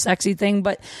like the sexy thing.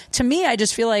 But to me, I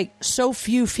just feel like so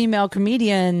few female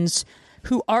comedians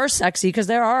who are sexy, because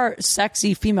there are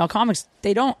sexy female comics,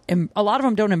 a lot of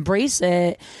them don't embrace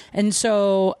it. And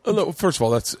so, first of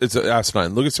all, it's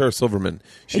asinine. Look at Sarah Silverman.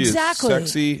 She is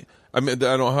sexy. I mean,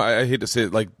 I hate to say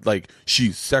it, like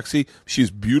she's sexy. She's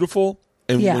beautiful,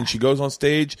 and when she goes on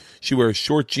stage, she wears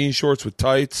short jean shorts with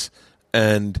tights,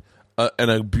 and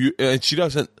she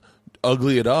doesn't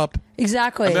ugly it up.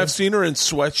 Exactly. I mean, I've seen her in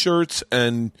sweatshirts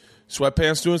and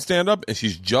sweatpants doing stand up, and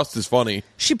she's just as funny.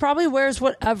 She probably wears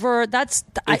whatever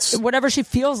whatever she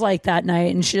feels like that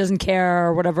night, and she doesn't care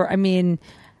or whatever. I mean,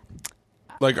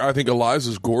 like, I think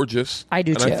Eliza's gorgeous. I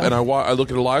do too. I look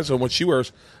at Eliza and what she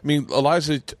wears. I mean,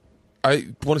 Eliza, I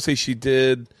want to say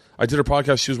I did her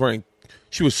podcast.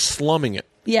 She was slumming it.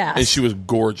 Yeah. And she was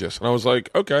gorgeous. And I was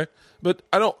like, okay. But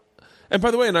I don't, and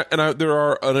by the way, there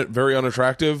are very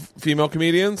unattractive female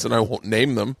comedians, and I won't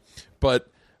name them, but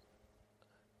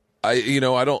I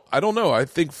don't know. I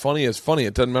think funny is funny.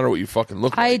 It doesn't matter what you fucking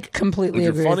look like. I completely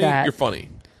agree funny, with that. You're funny.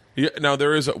 Yeah, now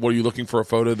there is. Were you looking for a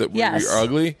photo that Yes. you're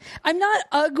ugly? I'm not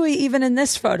ugly even in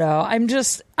this photo.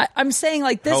 I'm saying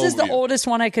like this How is old the were you? oldest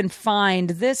one I can find.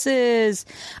 This is,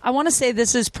 I want to say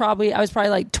this is probably, I was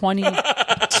probably like 22.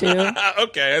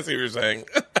 Okay, I see what you're saying.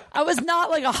 I was not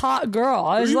like a hot girl.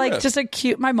 I was you like with? just a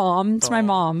cute, my mom. It's my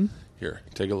mom. Here,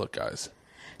 take a look, guys.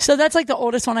 So that's like the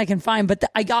oldest one I can find, but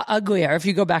I got uglier if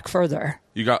you go back further.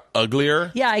 You got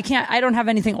uglier. Yeah, I don't have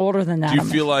anything older than that. Do you on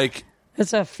my feel phone. like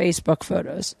It's a Facebook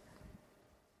photos.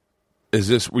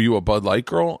 were you a Bud Light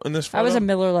girl in this photo? I was a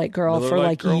Miller Lite girl Miller for Lite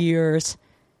like girl? years.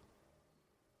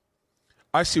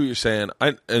 I see what you're saying.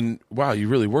 And wow, you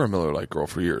really were a Miller Lite girl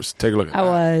for years. Take a look at I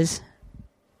that. was.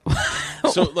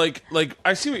 So like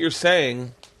I see what you're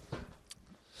saying.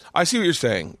 I see what you're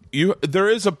saying. There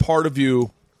is a part of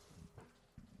you.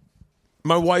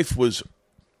 My wife was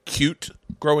cute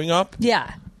growing up.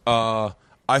 Yeah.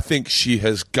 I think she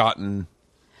has gotten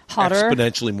Hotter.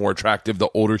 exponentially more attractive the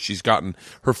older she's gotten.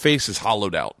 Her face is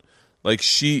hollowed out.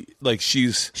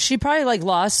 She's She probably like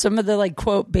lost some of the like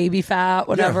quote baby fat,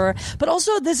 whatever. Yeah. But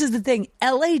also this is the thing.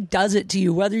 LA does it to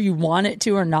you whether you want it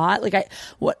to or not. Like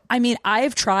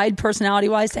I've tried personality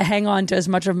wise to hang on to as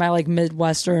much of my like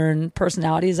Midwestern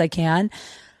personality as I can.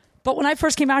 But when I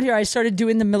first came out here, I started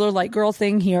doing the Miller Lite girl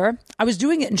thing here. I was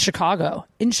doing it in Chicago.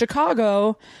 In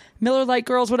Chicago, Miller Lite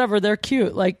girls, whatever, they're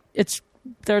cute. Like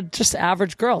they're just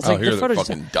average girls. out Like here the they're photos.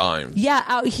 fucking dimes. Yeah,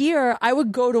 out here, I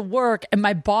would go to work and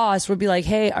my boss would be like,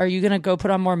 hey, are you going to go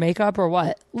put on more makeup or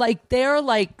what? Like, they're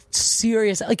like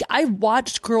serious. Like, I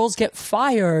watched girls get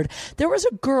fired. There was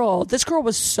a girl, this girl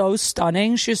was so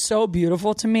stunning. She was so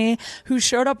beautiful to me, who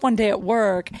showed up one day at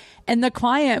work and the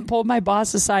client pulled my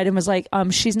boss aside and was like,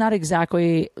 she's not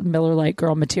exactly Miller Lite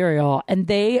girl material. And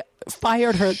they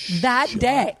fired her that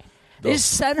day. They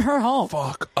just sent her home.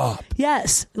 Fuck up.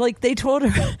 Yes. Like they told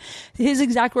her, his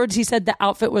exact words, he said the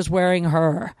outfit was wearing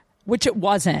her, which it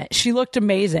wasn't. She looked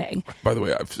amazing. By the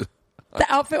way, The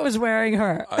outfit was wearing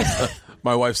her.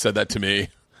 my wife said that to me.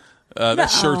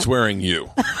 That shirt's wearing you.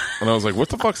 And I was like, what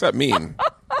the fuck's that mean?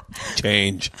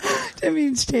 Change. It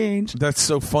means change. That's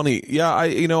so funny. Yeah,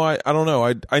 I don't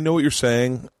know. I know what you're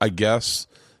saying, I guess,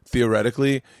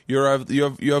 theoretically. You have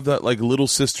that like little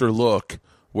sister look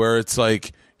where it's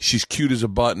like she's cute as a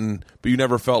button, but you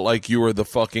never felt like you were the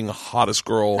fucking hottest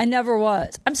girl. I never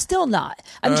was. I'm still not.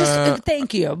 I'm just,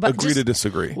 thank you. But Agree to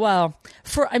disagree. Well,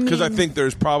 Because I think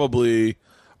there's probably,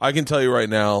 I can tell you right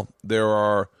now, there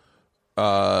are,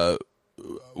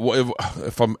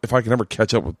 if I can ever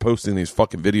catch up with posting these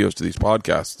fucking videos to these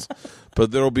podcasts, but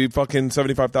there'll be fucking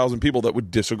 75,000 people that would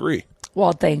disagree.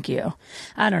 well, thank you.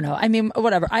 I don't know. I mean,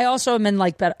 whatever. I also am in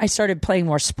like better. I started playing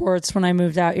more sports when I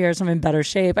moved out here, so I'm in better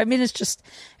shape. I mean, it's just.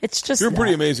 You're in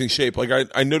pretty amazing shape. Like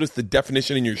I noticed the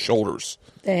definition in your shoulders.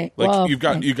 Like you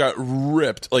got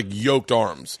ripped, like yoked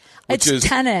arms. Which It's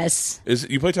tennis.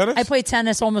 You play tennis? I play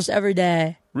tennis almost every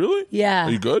day. Really? Yeah.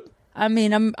 Are you good? I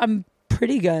mean, I'm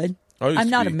pretty good. I'm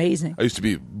not amazing. I used to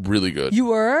be really good. You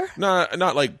were?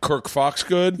 Not like Kirk Fox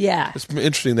good. Yeah. It's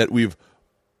interesting that we've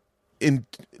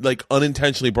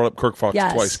unintentionally brought up Kirk Fox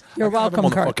Yes. twice. You're I got him welcome, on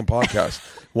the Kirk. fucking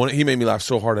podcast. He made me laugh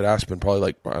so hard at Aspen,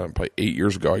 probably 8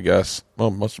 years ago, I guess.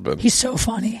 Well, must have been. He's so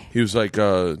funny. He was like,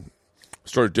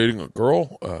 started dating a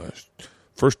girl.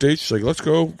 First date, she's like, let's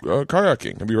go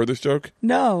kayaking. Have you heard this joke?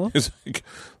 No. He's like,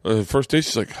 first date,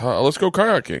 she's like, let's go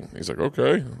kayaking. He's like,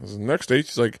 okay. Next date,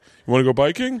 she's like, you want to go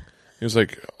biking? He was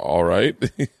like, all right.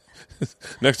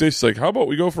 Next day, she's like, how about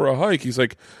we go for a hike? He's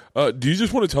like, do you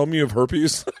just want to tell me you have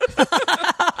herpes?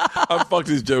 I fucked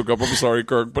his joke up. I'm sorry,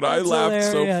 Kirk, but I That's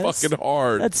laughed hilarious. so fucking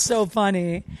hard. That's so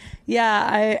funny.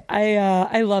 Yeah,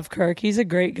 I love Kirk. He's a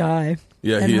great guy.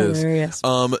 Yeah, and he hilarious.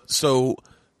 is.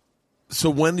 So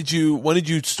when did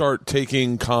you start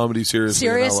taking comedy seriously?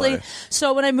 Seriously? In LA?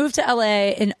 So when I moved to LA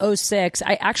in 2006,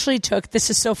 I actually took,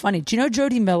 this is so funny. Do you know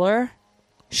Jody Miller?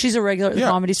 She's a regular at the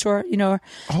Comedy Store. You know her?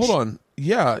 Hold on.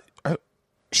 Yeah.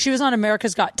 She was on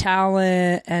America's Got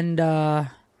Talent and I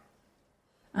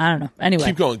don't know. Anyway.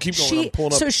 Keep going. I'm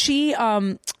pulling up. So she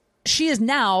is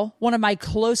now one of my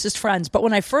closest friends. But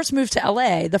when I first moved to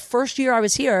LA, the first year I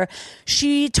was here,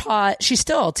 she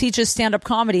still teaches stand-up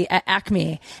comedy at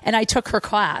Acme. And I took her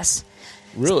class.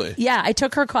 Really? Yeah, I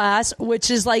took her class,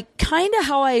 which is like kind of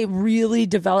how I really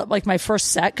developed like my first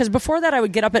set. Because before that, I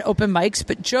would get up at open mics,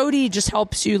 but Jody just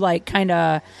helps you like kind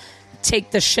of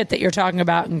take the shit that you're talking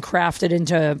about and craft it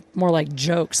into more like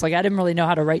jokes. Like I didn't really know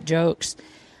how to write jokes.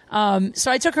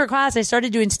 So I took her class. I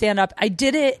started doing stand up. I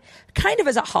did it kind of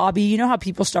as a hobby. You know how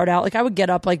people start out? Like I would get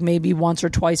up like maybe once or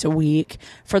twice a week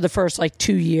for the first like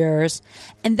 2 years.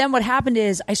 And then what happened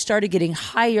is I started getting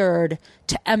hired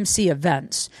to MC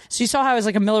events. So you saw how I was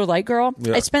like a Miller Lite girl?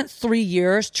 Yeah. I spent 3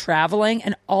 years traveling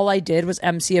and all I did was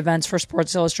MC events for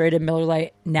Sports Illustrated, Miller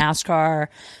Lite, NASCAR.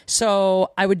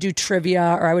 So I would do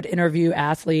trivia or I would interview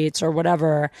athletes or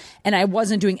whatever. And I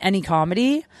wasn't doing any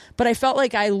comedy, but I felt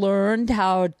like I learned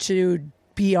how to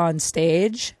be on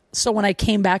stage. So when I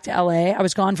came back to LA, I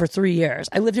was gone for 3 years.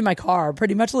 I lived in my car,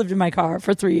 pretty much lived in my car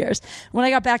for 3 years. When I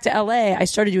got back to LA, I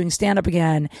started doing stand up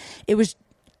again.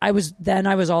 I was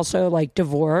also like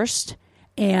divorced,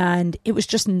 and it was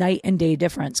just night and day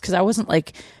difference because I wasn't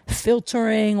like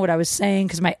filtering what I was saying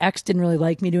because my ex didn't really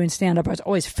like me doing stand up. I was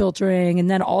always filtering. And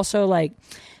then also like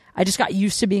I just got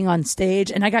used to being on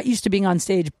stage, and I got used to being on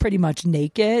stage pretty much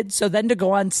naked. So then to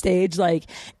go on stage like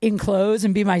in clothes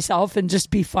and be myself and just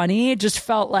be funny, it just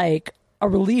felt like a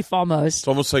relief almost. It's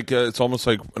almost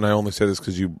like, and I only say this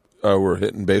because you were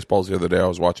hitting baseballs the other day. I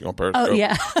was watching on Periscope. Oh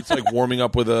yeah, it's like warming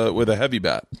up with a heavy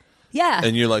bat. Yeah.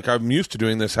 And you're like, I'm used to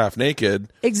doing this half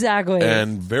naked. Exactly.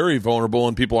 And very vulnerable,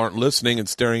 and people aren't listening and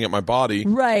staring at my body.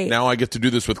 Right. Now I get to do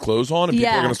this with clothes on, and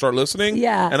people are going to start listening.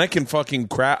 Yeah. And I can fucking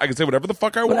I can say whatever the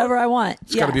fuck I want. Whatever I want.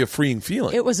 It's got to be a freeing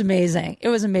feeling. It was amazing. It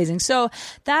was amazing. So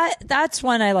that's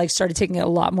when I like started taking it a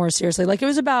lot more seriously. Like it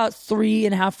was about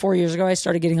 3.5, 4 years ago, I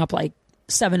started getting up like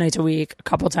 7 nights a week, a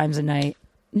couple times a night.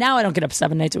 Now I don't get up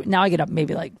 7 nights a week. Now I get up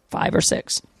maybe like 5 or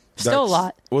 6. Still a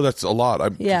lot. Well, that's a lot.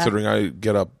 I'm considering I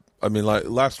get up. I mean, like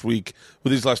last week,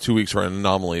 these last 2 weeks are an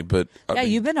anomaly, but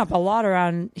you've been up a lot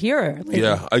around here lately.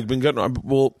 Yeah, I've been getting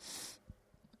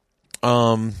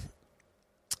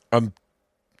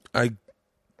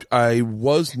I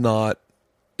was not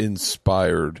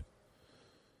inspired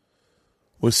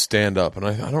with stand up, and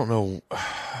I don't know,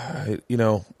 I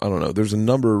don't know. There's a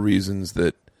number of reasons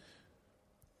that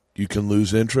you can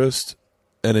lose interest,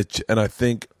 and I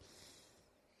think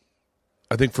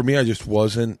for me,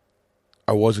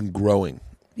 I wasn't growing.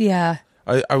 Yeah.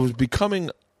 I was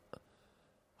becoming,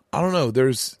 I don't know,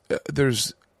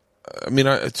 I mean,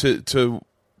 to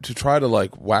try to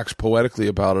like wax poetically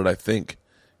about it, I think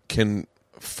can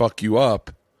fuck you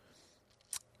up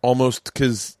almost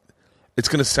because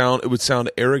it would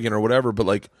sound arrogant or whatever, but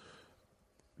like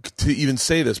to even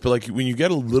say this, but like when you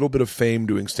get a little bit of fame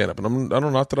doing stand up, and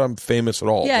not that I'm famous at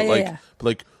all, but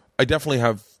like I definitely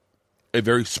have a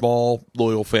very small,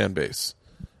 loyal fan base.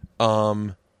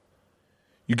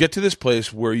 You get to this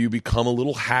place where you become a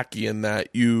little hacky in that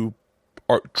you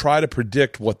try to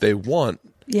predict what they want,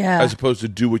 as opposed to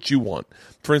do what you want.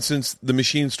 For instance, the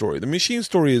Machine story. The Machine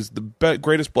story is the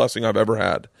greatest blessing I've ever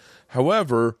had.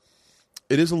 However,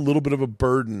 it is a little bit of a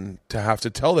burden to have to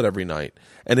tell that every night,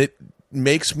 and it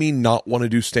makes me not want to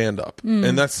do stand-up.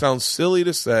 And that sounds silly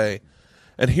to say.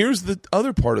 And here's the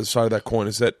other part of the side of that coin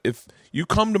is that if you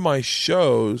come to my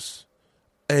shows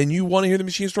and you want to hear the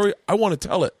Machine story, I want to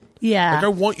tell it. Yeah. Like I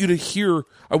want you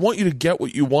to get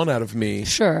what you want out of me.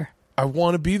 Sure. I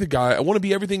want to be the guy. I want to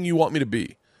be everything you want me to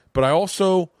be. But I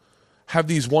also have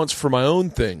these wants for my own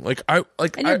thing. And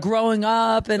you're growing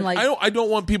up and like I don't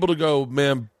want people to go,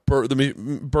 man,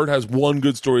 Bert has one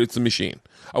good story, it's the Machine.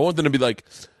 I want them to be like,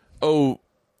 oh,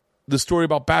 the story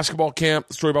about basketball camp,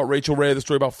 the story about Rachel Ray, the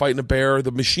story about fighting a bear,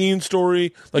 the Machine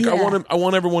story. Like I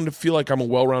want everyone to feel like I'm a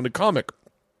well-rounded comic.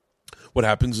 What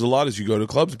happens a lot is you go to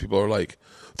clubs and people are like,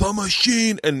 the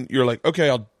Machine, and you're like, okay,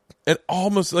 I'll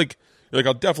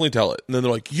definitely tell it. And then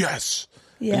they're like, yes.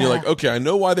 Yeah. And you're like, okay, I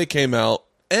know why they came out.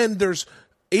 And there's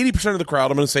 80% of the crowd.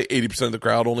 I'm going to say 80% of the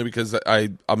crowd only because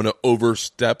I'm going to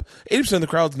overstep. 80% of the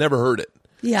crowd's never heard it.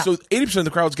 Yeah. So 80% of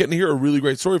the crowd's getting to hear a really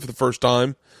great story for the first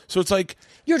time. So it's like,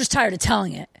 you're just tired of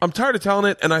telling it. I'm tired of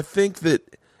telling it, and I think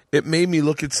that it made me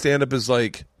look at stand-up as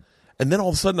like, and then all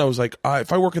of a sudden I was like,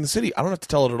 if I work in the city, I don't have to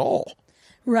tell it at all.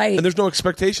 Right. And there's no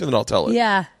expectation that I'll tell it.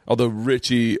 Yeah. Although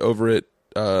Richie over at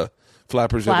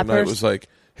Flappers the other night was like,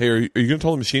 hey, are you going to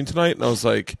tell the Machine tonight? And I was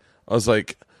like,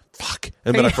 fuck.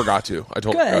 And then I forgot to. I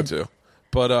totally forgot to.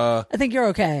 But I think you're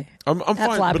okay. I'm fine.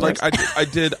 Flappers. But like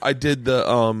I did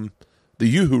the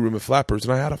Yoo-Hoo room at Flappers,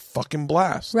 and I had a fucking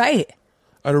blast. Right.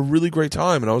 I had a really great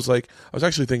time, and I was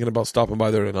actually thinking about stopping by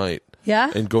there tonight.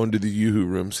 Yeah. And going to the Yoo-Hoo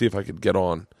room, see if I could get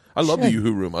on. I love the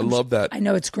Yoo-Hoo room. I love that. I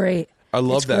know it's great. I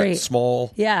love that great.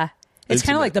 Small. Yeah. It's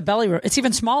kind of like the belly room. It's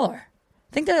even smaller.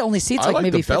 I think that only seats like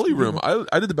maybe the belly room.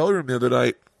 I did the belly room the other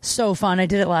night. So fun. I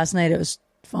did it last night. It was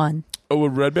fun. Oh, a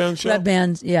Red Band show? Red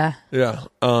Band, yeah. Yeah.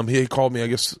 He called me. I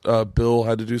guess Bill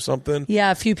had to do something.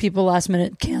 Yeah, a few people last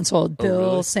minute canceled.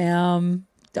 Bill, really? Sam,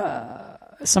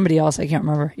 somebody else. I can't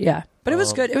remember. Yeah. But it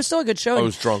was good. It was still a good show. I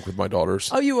was drunk with my daughters.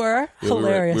 Oh, you were? Yeah,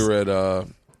 Hilarious. We were at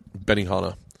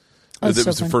Benihana. That's It so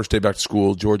was the fun. first day back to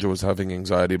school. Georgia was having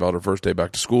anxiety about her first day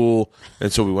back to school,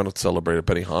 and so we went to celebrate at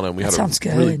Benihana, and we had sounds a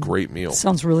good. really great meal.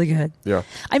 Sounds really good. Yeah.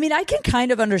 I mean, I can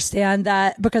kind of understand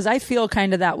that because I feel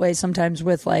kind of that way sometimes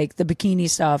with like the bikini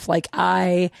stuff. Like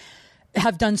I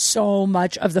have done so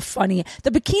much of the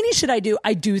bikini shit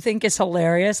I do think is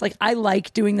hilarious. Like I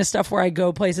like doing the stuff where I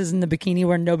go places in the bikini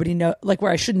where nobody know, like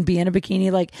where I shouldn't be in a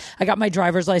bikini. Like I got my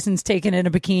driver's license taken in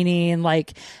a bikini, and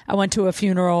like I went to a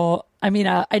funeral. I mean,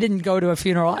 I didn't go to a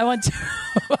funeral. I went to,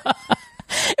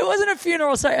 it wasn't a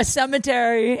funeral, sorry, a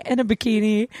cemetery in a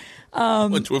bikini.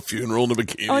 Went to a funeral in a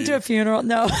bikini. I went to a funeral.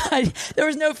 No, there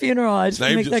was no funeral. I just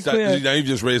want to make that clear. Now you've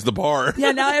just raised the bar.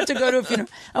 Yeah, now I have to go to a funeral.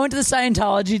 I went to the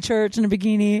Scientology church in a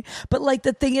bikini. But like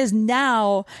the thing is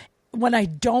now, when I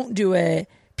don't do it,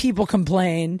 people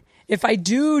complain. If I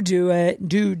do it,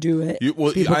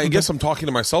 I guess I'm talking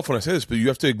to myself when I say this, but you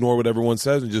have to ignore what everyone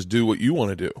says and just do what you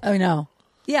want to do. I know.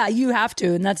 Yeah, you have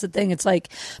to, and that's the thing. It's like,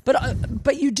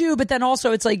 but you do, but then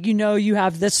also it's like, you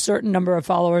have this certain number of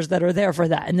followers that are there for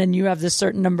that, and then you have this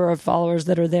certain number of followers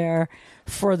that are there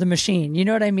for the machine. You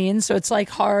know what I mean? So it's like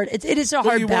hard. It is a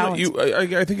hard balance.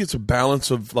 I think it's a balance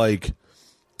of like,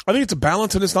 I think it's a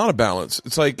balance and it's not a balance.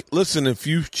 It's like, listen, if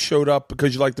you showed up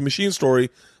because you like the machine story,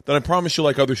 then I promise you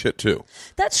like other shit too.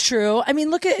 That's true. I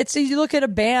mean, you look at a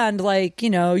band like,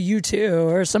 U2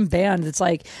 or some band that's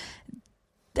like,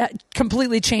 that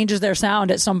completely changes their sound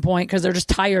at some point because they're just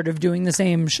tired of doing the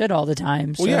same shit all the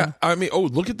time. So. Well, yeah. I mean,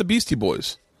 look at the Beastie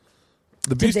Boys.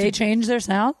 Did they change their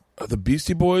sound? The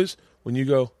Beastie Boys, when you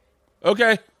go,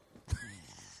 okay.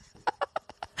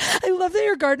 I love that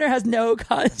your gardener has no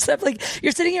concept. Like,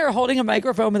 you're sitting here holding a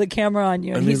microphone with a camera on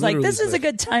you, and he's like, this is a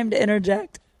good time to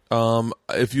interject.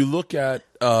 If you look at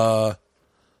the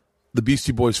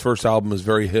Beastie Boys' first album is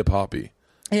very hip-hoppy.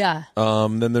 Yeah.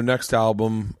 Then their next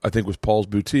album, I think, was Paul's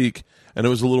Boutique, and it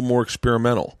was a little more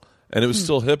experimental. And it was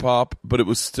still hip hop, but it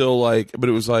was still like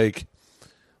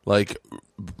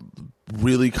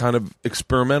really kind of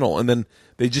experimental. And then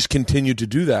they just continued to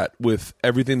do that with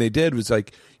everything they did. Was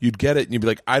like you'd get it and you'd be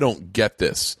like, I don't get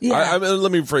this. Yeah. I mean,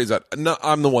 let me rephrase that. No,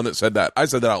 I'm the one that said that. I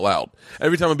said that out loud.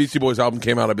 Every time a Beastie Boys album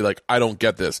came out, I'd be like, I don't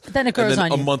get this. Then it grows and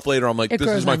then on a you. month later, I'm like, this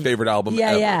is my favorite album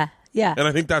ever. Yeah. And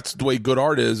I think that's the way good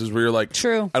art is where you're like,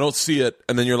 true. I don't see it.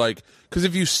 And then you're like, because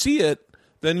if you see it,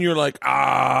 then you're like,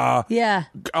 yeah.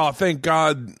 Oh, thank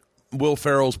God Will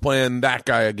Ferrell's playing that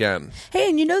guy again. Hey,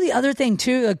 and the other thing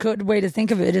too, a good way to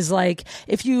think of it is like,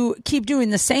 if you keep doing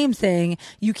the same thing,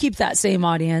 you keep that same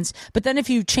audience. But then if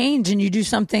you change and you do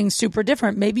something super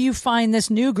different, maybe you find this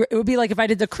new group. It would be like if I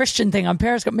did the Christian thing on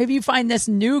Periscope. Maybe you find this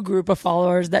new group of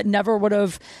followers that never would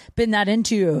have been that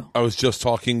into you. I was just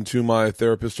talking to my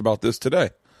therapist about this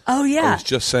today. Oh, yeah. I was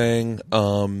just saying.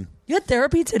 You had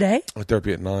therapy today? I had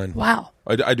therapy at 9. Wow.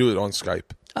 I do it on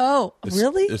Skype. Oh,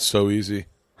 really? It's so easy.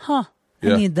 Huh.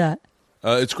 Yeah. I need that.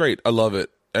 It's great. I love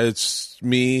it. It's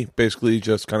me basically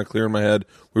just kind of clearing my head.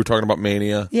 We were talking about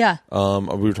mania. Yeah. We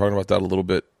were talking about that a little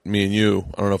bit, me and you.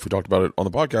 I don't know if we talked about it on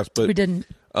the podcast, but we didn't.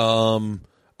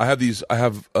 I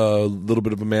have a little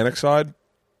bit of a manic side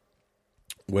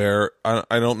where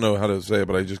I don't know how to say it,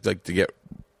 but I just like to get.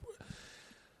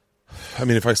 I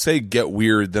mean, if I say get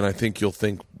weird, then I think you'll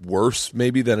think worse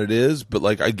maybe than it is. But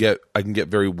like I can get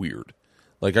very weird.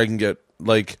 Like I can get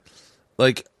like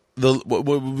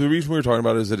the reason we were talking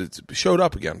about it is that it's showed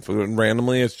up again.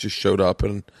 Randomly, it's just showed up,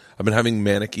 and I've been having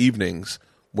manic evenings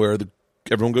where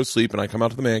everyone goes to sleep, and I come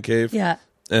out to the man cave, yeah,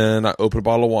 and I open a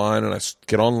bottle of wine, and I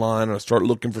get online, and I start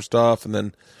looking for stuff, and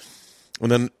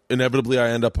then inevitably I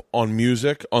end up on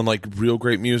music, on like real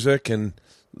great music, and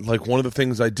like one of the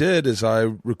things I did is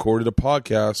I recorded a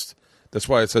podcast. That's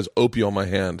why it says Opie on my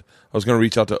hand. I was going to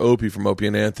reach out to Opie from Opie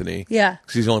and Anthony, yeah,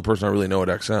 because he's the only person I really know at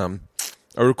XM.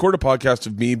 I recorded a podcast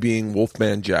of me being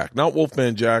Wolfman Jack. Not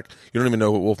Wolfman Jack. You don't even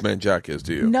know what Wolfman Jack is,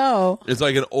 do you? No. It's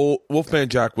like Wolfman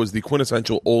Jack was the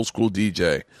quintessential old school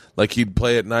DJ. Like he'd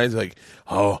play at night, like,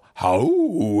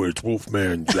 it's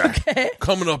Wolfman Jack. Okay.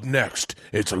 Coming up next,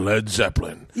 it's Led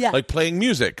Zeppelin. Yeah. Like playing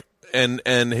music and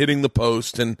hitting the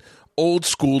post and old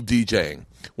school DJing.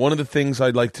 One of the things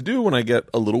I'd like to do when I get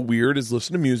a little weird is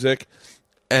listen to music,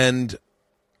 and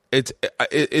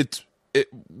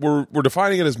we're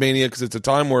defining it as mania because it's a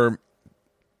time where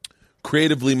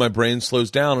creatively my brain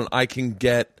slows down and I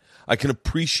can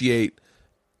appreciate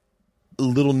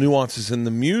little nuances in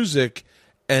the music,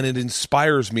 and it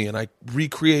inspires me, and I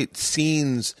recreate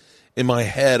scenes in my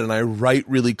head, and I write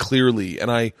really clearly,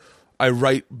 and I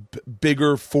write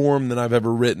bigger form than I've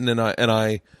ever written, and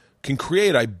I can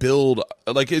create. I build,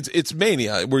 like it's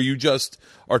mania where you just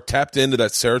are tapped into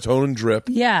that serotonin drip,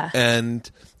 yeah, and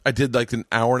I did like an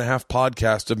hour and a half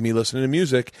podcast of me listening to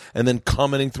music and then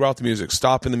commenting throughout the music,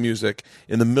 stopping the music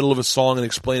in the middle of a song and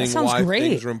explaining why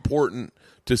things are important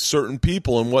to certain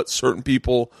people and what certain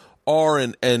people are.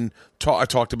 I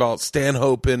talked about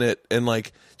Stanhope in it, and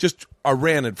like just I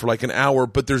ran it for like an hour.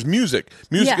 But there's music.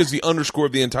 Music is the underscore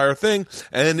of the entire thing.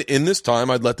 And in this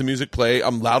time, I'd let the music play.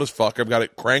 I'm loud as fuck. I've got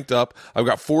it cranked up. I've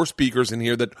got 4 speakers in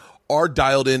here that are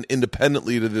dialed in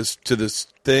independently to this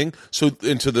thing, so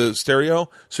into the stereo,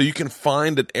 so you can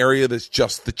find an area that's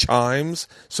just the chimes.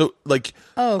 So like,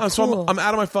 cool. So I'm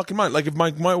out of my fucking mind. Like if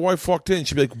my wife walked in,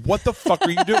 she'd be like, "What the fuck are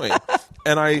you doing?"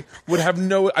 And I would have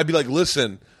I'd be like,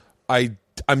 "Listen,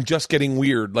 I'm just getting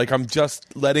weird. Like I'm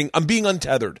being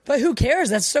untethered." But who cares?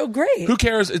 That's so great. Who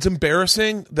cares? It's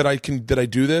embarrassing that I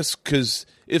do this, because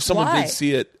if someone did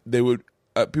see it, they would.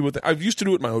 People I've used to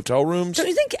do it in my hotel rooms. Don't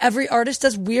you think every artist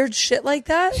does weird shit like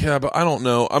that? Yeah, but I don't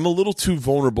know. I'm a little too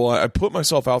vulnerable. I put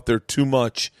myself out there too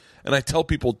much, and I tell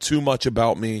people too much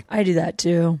about me. I do that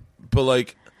too. But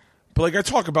like I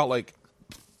talk about like.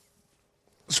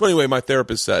 So anyway, my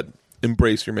therapist said,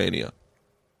 "Embrace your mania."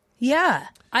 Yeah,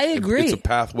 I agree. It's a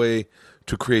pathway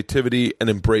to creativity,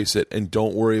 and embrace it, and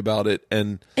don't worry about it.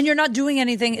 And you're not doing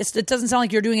anything. It doesn't sound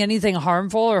like you're doing anything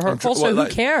harmful or hurtful. So who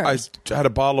cares? I had a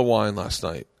bottle of wine last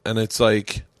night, and it's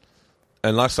like,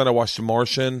 and last night I watched The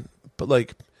Martian. But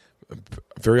like,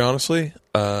 very honestly,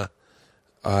 this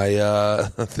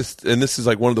is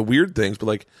like one of the weird things. But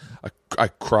like, I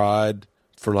cried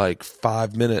for like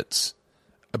 5 minutes,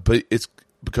 but it's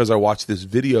because I watched this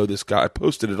video. This guy, I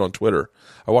posted it on Twitter.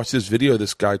 I watched this video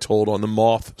this guy told on the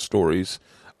Moth stories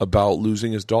about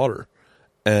losing his daughter,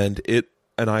 I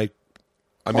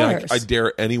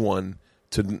dare anyone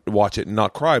to watch it and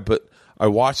not cry, but I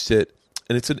watched it,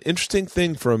 and it's an interesting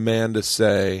thing for a man to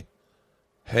say,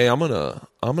 "Hey, I'm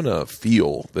gonna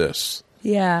feel this."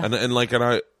 Yeah, and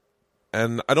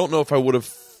I don't know if I would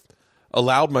have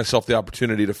allowed myself the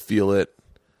opportunity to feel it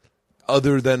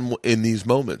other than in these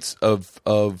moments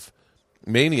of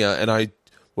mania, and I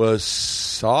was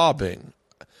sobbing.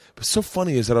 What's so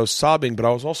funny is that I was sobbing, but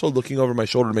I was also looking over my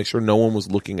shoulder to make sure no one was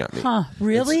looking at me. Huh,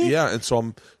 really? And so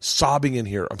I'm sobbing in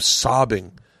here. I'm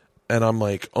sobbing, and I'm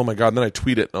like, oh my God. And then I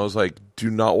tweet it, and I was like, do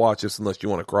not watch this unless you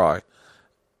want to cry.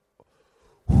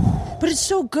 But it's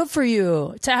so good for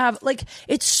you to have, like,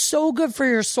 it's so good for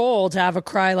your soul to have a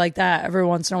cry like that every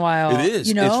once in a while. It is.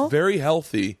 You know? It's very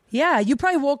healthy. Yeah, you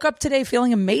probably woke up today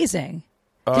feeling amazing.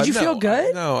 Did you feel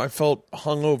good? No, I felt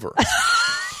hungover.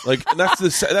 Like, that's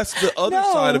the other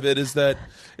side of it is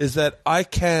that I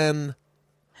can.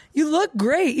 You look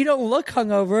great. You don't look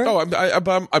hungover. Oh,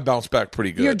 I bounce back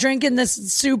pretty good. You're drinking this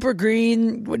super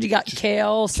green. What do you got?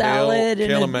 Kale salad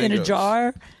in a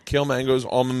jar. Kale, mangoes,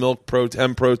 almond milk,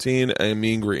 protein, and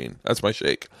mean green. That's my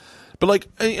shake. But like,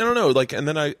 I don't know. Like, and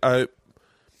then I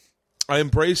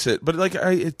embrace it. But like,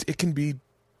 it can be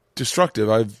destructive.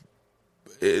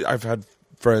 I've had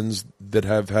friends that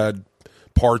have had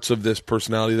parts of this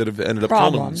personality that have ended up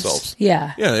killing themselves.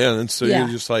 Yeah. And so you're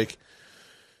just like,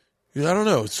 I don't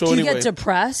know. So do you anyway, get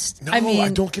depressed? No, I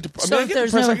don't get depressed. I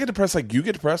get depressed like you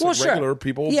get depressed, like regular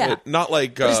people. Yeah. But not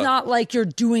like. But it's not like you're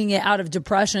doing it out of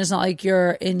depression. It's not like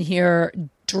you're in here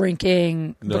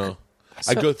drinking. No.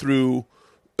 I go through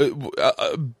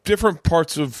different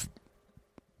parts of.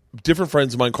 Different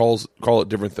friends of mine call it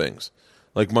different things.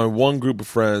 Like my one group of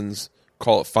friends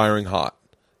call it firing hot.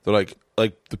 They're like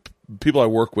the people I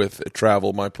work with at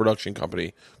Travel, my production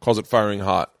company, calls it firing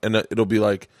hot, and it'll be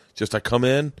like just I come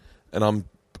in and I'm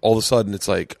all of a sudden it's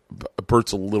like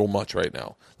Bert's a little much right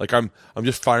now. Like I'm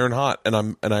just firing hot, and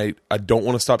I don't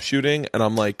want to stop shooting, and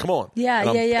I'm like, come on,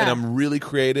 yeah. And I'm really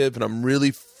creative, and I'm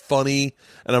really funny,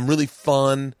 and I'm really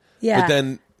fun. Yeah. But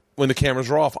then when the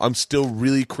cameras are off, I'm still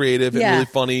really creative and really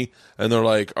funny, and they're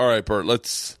like, all right, Bert,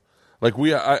 let's like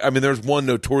I mean, there's one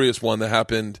notorious one that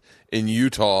happened in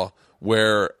Utah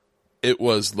where it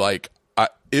was like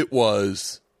it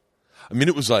was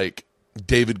like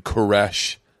David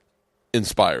Koresh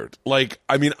inspired. Like,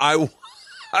 I mean, I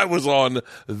was on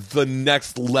the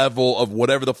next level of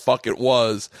whatever the fuck it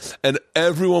was, and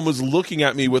everyone was looking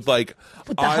at me with like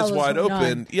eyes wide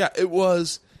open. Yeah, it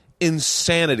was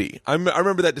insanity. I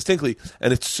remember that distinctly,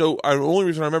 and it's so. The only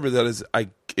reason I remember that is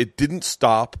it didn't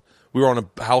stop. We were on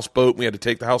a houseboat. We had to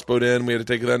take the houseboat in. We had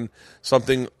to take then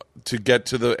something to get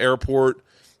to the airport.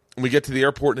 And we get to the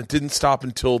airport, and it didn't stop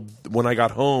until when I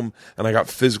got home, and I got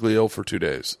physically ill for 2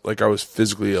 days. Like, I was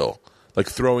physically ill, like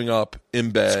throwing up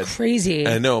in bed. It's crazy.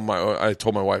 And I know I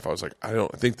told my wife, I was like, I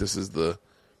think this is the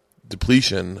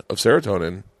depletion of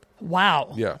serotonin.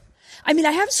 Wow. Yeah. I mean,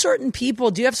 I have certain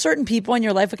people. Do you have certain people in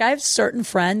your life? Like, I have certain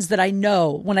friends that I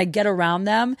know when I get around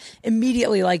them,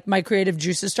 immediately, like, my creative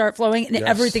juices start flowing and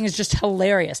everything is just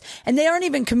hilarious. And they aren't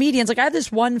even comedians. Like, I have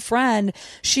this one friend.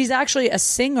 She's actually a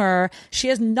singer. She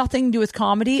has nothing to do with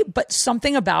comedy, but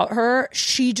something about her,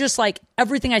 she just, like,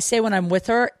 everything I say when I'm with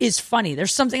her is funny.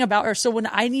 There's something about her. So when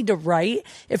I need to write,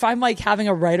 if I'm, like, having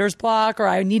a writer's block or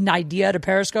I need an idea to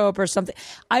Periscope or something,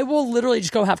 I will literally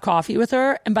just go have coffee with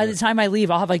her. And by the time I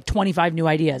leave, I'll have like 25 new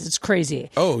ideas. It's crazy.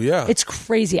 Oh, yeah. It's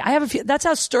crazy. I have a few. That's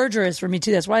how Sturger is for me,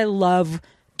 too. That's why I love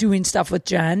doing stuff with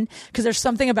Jen, because there's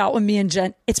something about when me and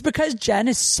Jen, it's because Jen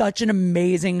is such an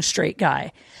amazing straight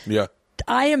guy. Yeah.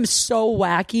 I am so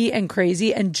wacky and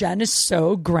crazy, and Jen is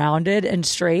so grounded and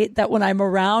straight that when I'm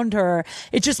around her,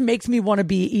 it just makes me want to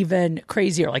be even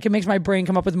crazier. Like, it makes my brain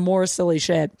come up with more silly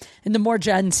shit. And the more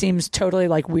Jen seems totally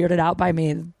like weirded out by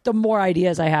me, the more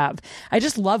ideas I have. I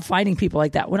just love finding people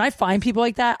like that. When I find people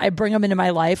like that, I bring them into my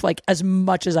life like as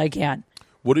much as I can.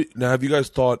 Now, have you guys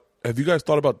thought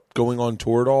about going on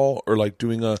tour at all, or like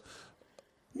doing a?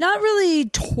 Not really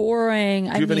touring.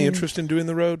 Do you have any interest in doing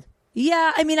the road?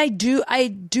 Yeah, I mean, I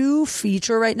do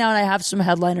feature right now, and I have some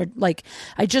headliner, like,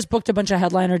 I just booked a bunch of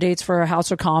headliner dates for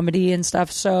House of Comedy and stuff,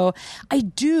 so I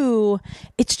do.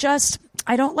 It's just,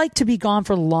 I don't like to be gone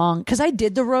for long, because I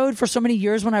did the road for so many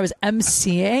years when I was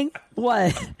emceeing.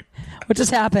 What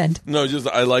just happened? No, just,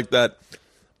 I like that.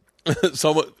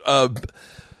 Someone,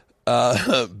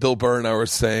 Bill Burr and I were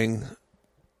saying,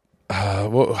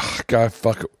 God,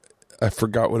 fuck, I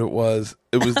forgot what it was.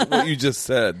 It was what you just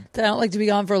said. I don't like to be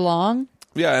gone for long?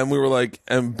 Yeah, and we were like,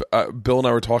 and Bill and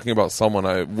I were talking about someone.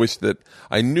 I wish that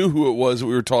I knew who it was that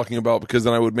we were talking about, because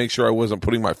then I would make sure I wasn't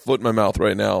putting my foot in my mouth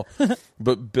right now.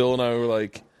 But Bill and I were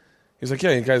like, he's like,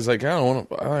 yeah, you guys like, I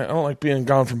don't like being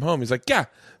gone from home. He's like, yeah,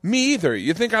 me either.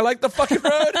 You think I like the fucking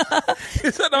road?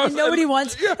 He said, nobody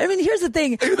wants. Yeah. I mean, here's the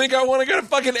thing. You think I want to go to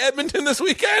fucking Edmonton this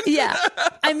weekend? Yeah.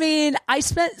 I mean, I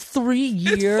spent 3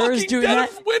 years doing dead that.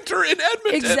 Of winter in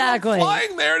Edmonton. Exactly. I'm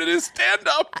flying there and it is stand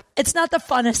up. It's not the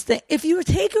funnest thing. If you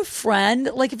take a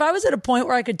friend, like if I was at a point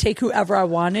where I could take whoever I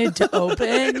wanted to open,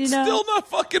 it's still not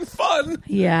fucking fun.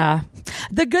 Yeah.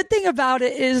 The good thing about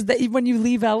it is that when you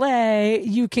leave LA,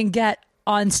 you can get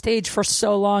on stage for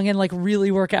so long and like really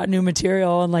work out new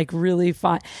material and like really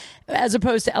fun, as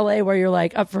opposed to LA where you're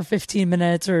like up for 15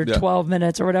 minutes or 12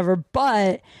 minutes or whatever.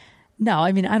 But no,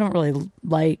 I mean, I don't really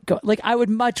like I would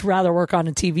much rather work on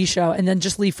a TV show and then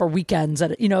just leave for weekends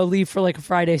leave for like a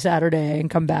Friday, Saturday and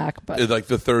come back. But like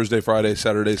the Thursday, Friday,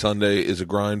 Saturday, Sunday is a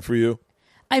grind for you.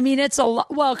 I mean, it's a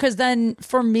lot. Well, because then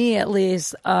for me at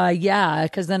least,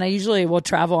 because then I usually will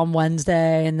travel on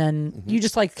Wednesday and then you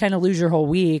just like kind of lose your whole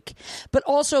week. But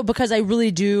also because I really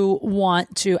do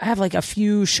want to, I have like a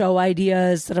few show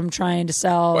ideas that I'm trying to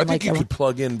sell. Well, I think you could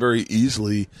plug in very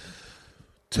easily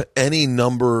to any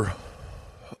number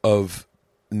of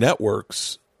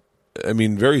networks. I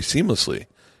mean, very seamlessly.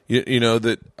 You know,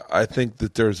 that I think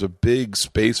that there's a big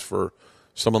space for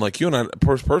someone like you. And I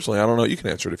personally, I don't know. You can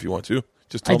answer it if you want to.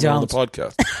 Just tell me on the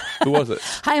podcast. Who was it?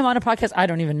 Hi, I'm on a podcast. I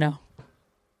don't even know.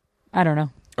 I don't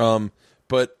know.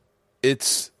 But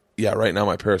it's, right now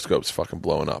my Periscope's fucking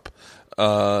blowing up.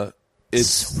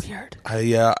 It's weird.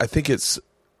 I think it's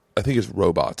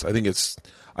robots. I think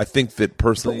that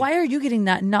personally. But why are you getting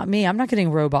that and not me? I'm not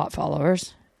getting robot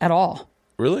followers at all.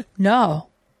 Really? No.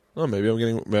 Oh, maybe I'm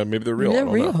getting, maybe they're real. They're I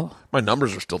don't real. know. My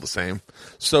numbers are still the same.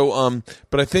 So,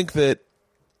 but I think that,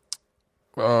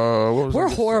 we're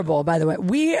horrible, by the way.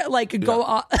 We go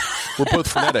on. We're both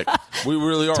frenetic. We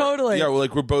really are. Totally. Yeah,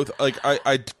 we're both like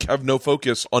I have no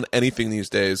focus on anything these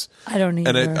days. I don't either.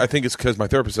 And I think it's because my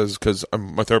therapist says, because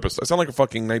I'm my therapist. I sound like a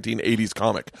fucking 1980s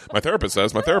comic. My therapist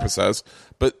says,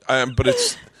 but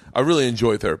it's. I really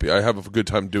enjoy therapy. I have a good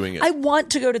time doing it. I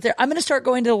want to go to therapy. I'm going to start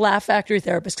going to the Laugh Factory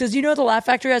therapist, because the Laugh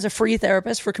Factory has a free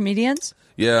therapist for comedians.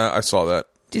 Yeah, I saw that.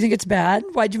 Do you think it's bad?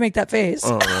 Why'd you make that face? I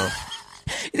don't know.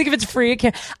 You think if it's free,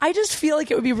 I just feel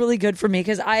like it would be really good for me,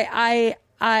 because I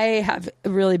have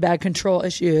really bad control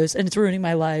issues and it's ruining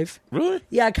my life. Really?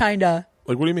 Yeah, kind of.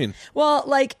 Like, what do you mean? Well,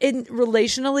 like in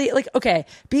relationally, like, okay,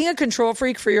 being a control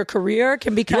freak for your career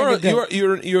can be kind of good.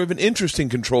 You have an interesting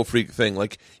control freak thing.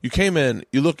 Like, you came in,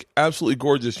 you look absolutely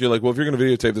gorgeous. You're like, well, if you're going to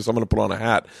videotape this, I'm going to put on a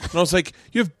hat. And I was like,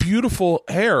 you have beautiful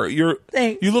hair. You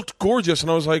looked gorgeous. And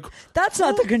I was like, that's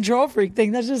not the control freak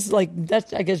thing. That's just like,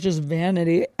 that's, I guess, just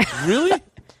vanity. Really?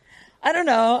 I don't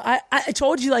know. I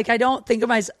told you, like, I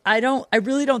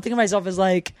really don't think of myself as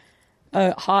like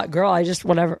a hot girl. I just,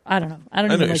 whatever. I don't know. I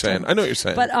know what you're saying. I know what you're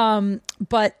saying.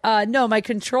 But no, my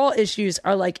control issues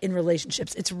are like in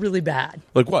relationships. It's really bad.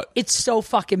 Like what? It's so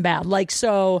fucking bad. Like,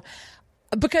 so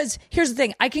because here's the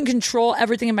thing, I can control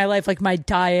everything in my life, like my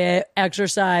diet,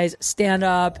 exercise, stand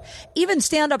up,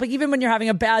 like even when you're having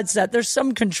a bad set, there's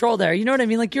some control there. You know what I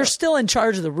mean? Like you're still in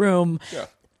charge of the room. Yeah.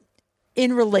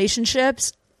 In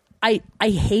relationships, I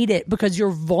hate it because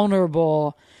you're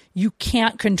vulnerable. You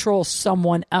can't control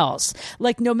someone else.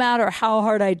 Like no matter how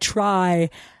hard I try,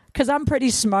 because I'm pretty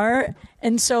smart.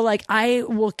 And so like I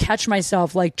will catch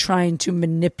myself like trying to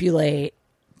manipulate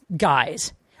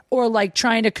guys. Or like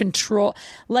trying to control,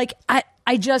 like I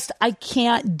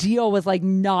can't deal with like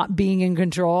not being in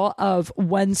control of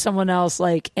when someone else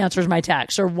like answers my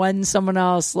text or when someone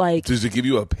else like. Does it give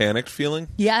you a panicked feeling?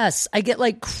 Yes, I get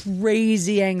like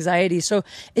crazy anxiety. So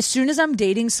as soon as I'm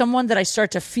dating someone that I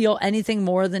start to feel anything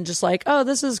more than just like, oh,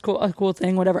 this is cool, a cool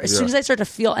thing, whatever. As soon as I start to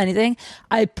feel anything,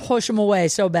 I push them away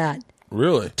so bad.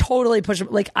 Really? Totally push them.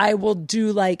 Like I will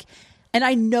do like, and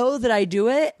I know that I do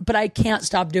it, but I can't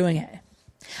stop doing it.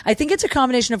 I think it's a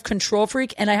combination of control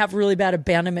freak and I have really bad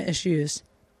abandonment issues.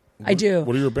 I do.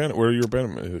 Where are your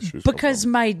abandonment issues? Because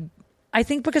I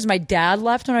think because my dad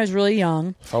left when I was really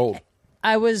young. How old?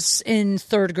 I was in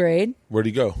 3rd grade. Where'd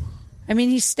he go? I mean,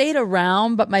 he stayed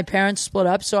around, but my parents split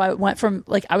up. So I went from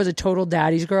like, I was a total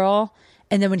daddy's girl.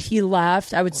 And then when he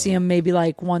left, I would see him maybe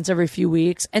like once every few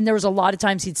weeks. And there was a lot of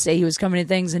times he'd say he was coming to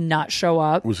things and not show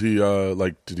up. Was he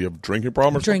did he have a drinking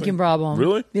problem or something? Drinking problem.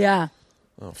 Really? Yeah.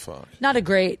 Oh, fuck. Not a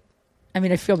great. I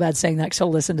mean, I feel bad saying that because he'll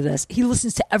listen to this. He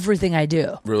listens to everything I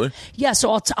do. Really? Yeah.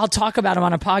 So I'll talk about him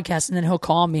on a podcast, and then he'll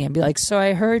call me and be like, "So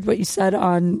I heard what you said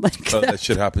on like." That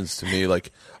shit happens to me.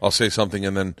 Like I'll say something,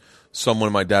 and then someone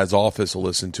in my dad's office will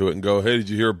listen to it and go, "Hey, did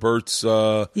you hear Bert's?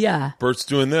 Bert's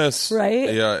doing this,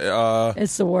 right? Yeah.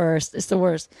 It's the worst. It's the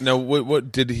worst. Now,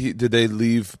 what did they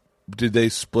leave? Did they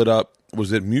split up?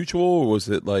 Was it mutual, or was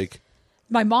it like?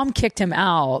 My mom kicked him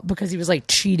out because he was like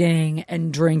cheating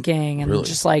and drinking and really?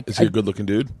 Just like. Is he a good-looking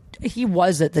dude? He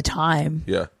was at the time.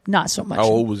 Yeah. Not so much. How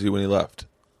old was he when he left?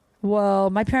 Well,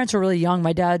 my parents were really young.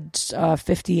 My dad's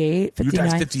 58, 59. Your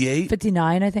dad's 58?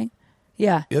 59, I think.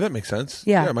 Yeah. Yeah, that makes sense.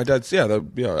 Yeah. My dad's,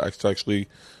 actually,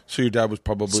 so your dad was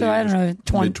probably so I don't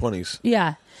know, mid-20s.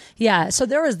 Yeah. Yeah. So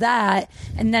there was that.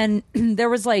 And then there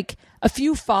was like a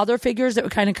few father figures that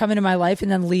would kind of come into my life and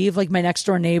then leave, like my next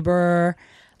door neighbor.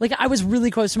 Like I was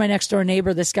really close to my next door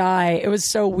neighbor, this guy. It was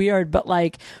so weird, but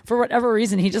like for whatever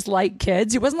reason, he just liked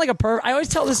kids. He wasn't like a pervert. I always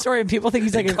tell this story and people think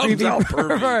he's like a creepy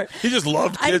pervert. He just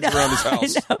loved kids around his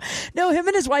house. I know. No, him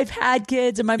and his wife had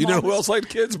kids, and my mom. You know who else liked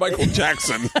kids? Michael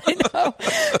Jackson. I know.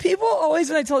 People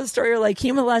always, when I tell the story, are like,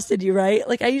 he molested you, right?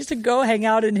 Like I used to go hang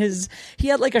out in his. He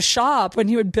had like a shop when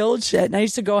he would build shit, and I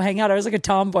used to go hang out. I was like a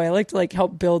tomboy. I liked to like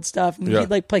help build stuff, and he'd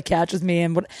like play catch with me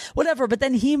and whatever. But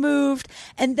then he moved,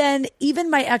 and then even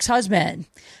my ex-husband.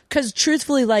 Because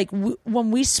truthfully, like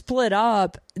when we split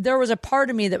up, there was a part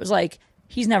of me that was like,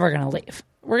 he's never going to leave.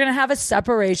 We're going to have a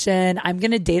separation. I'm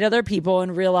going to date other people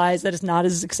and realize that it's not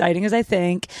as exciting as I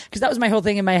think. Because that was my whole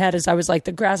thing in my head is I was like,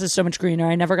 the grass is so much greener.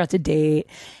 I never got to date.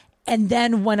 And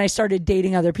then when I started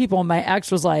dating other people, my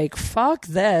ex was like, fuck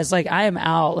this. Like, I am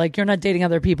out. Like, you're not dating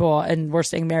other people and we're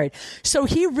staying married. So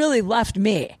he really left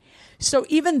me. So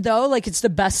even though like it's the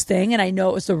best thing and I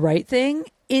know it was the right thing,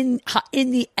 in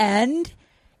the end,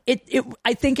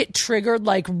 I think it triggered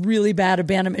like really bad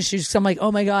abandonment issues. So I'm like,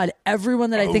 oh my God, everyone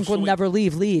that I think will never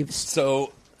leave leaves.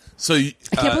 So I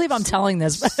can't believe I'm telling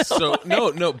this. So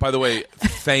no. By the way,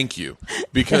 thank you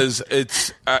because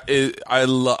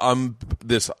I'm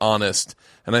this honest,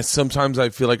 and sometimes I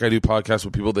feel like I do podcasts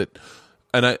with people that,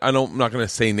 and I'm not going to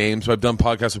say names, but I've done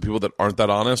podcasts with people that aren't that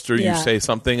honest, or you say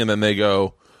something and then they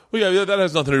go, well, yeah, that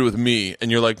has nothing to do with me.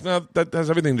 And you're like, no, that has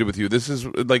everything to do with you. This is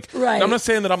like, right. I'm not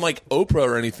saying that I'm like Oprah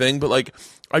or anything, but like,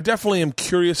 I definitely am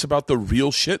curious about the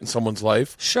real shit in someone's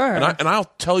life. Sure. And I'll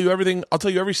tell you everything. I'll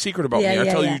tell you every secret about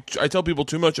me. I tell people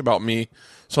too much about me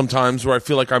sometimes where I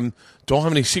feel like don't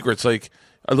have any secrets. Like,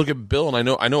 I look at Bill and I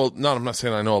know, I'm not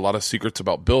saying I know a lot of secrets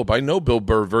about Bill, but I know Bill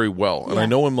Burr very well. And I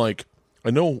know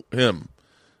him.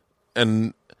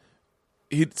 And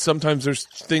sometimes there's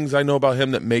things I know about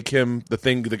him that make him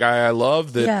the guy I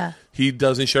love that he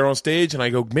doesn't share on stage, and I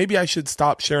go, maybe I should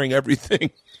stop sharing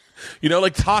everything. You know,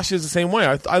 like Tosh is the same way.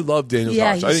 I love Daniel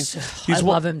Tosh. I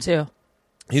love him too.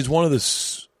 He's one of the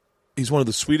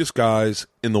sweetest guys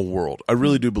in the world. I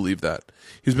really do believe that.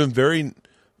 He's been very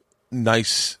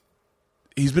nice.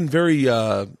 He's been very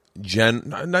not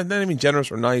even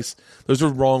generous or nice. Those are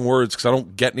wrong words because I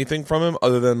don't get anything from him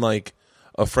other than like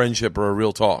a friendship or a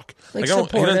real talk. Like he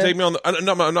doesn't take me on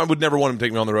I would never want him to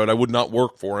take me on the road. I would not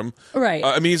work for him. Right.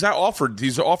 I mean, he's offered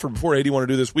before, hey, do you want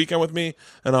to do this weekend with me?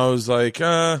 And I was like,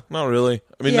 not really.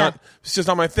 I mean, it's just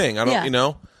not my thing. I don't, you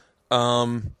know.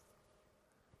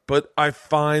 But I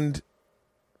find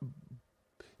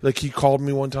like he called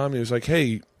me one time. He was like,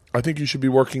 "Hey, I think you should be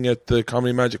working at the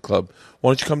Comedy Magic Club. Why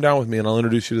don't you come down with me and I'll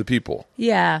introduce you to the people?"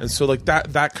 Yeah. And so like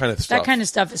that kind of stuff. That kind of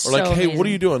stuff is or like, so "Hey, amazing. what are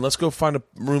you doing? Let's go find a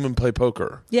room and play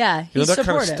poker." Yeah, you know, he's that supportive.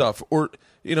 kind of stuff. Or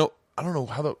I don't know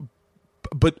how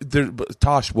but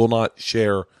Tosh will not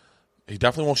share. He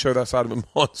definitely won't share that side of him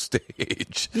on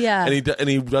stage. Yeah. And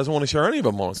he doesn't want to share any of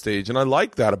them on stage, and I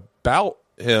like that about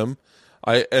him.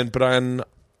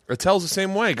 It tells the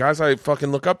same way. Guys I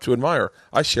fucking look up to, admire.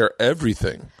 I share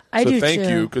everything. I do thank too.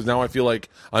 you, because now I feel like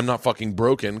I'm not fucking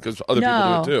broken because other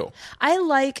people do it too.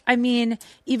 I mean,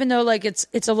 even though like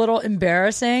it's a little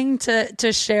embarrassing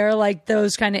to share like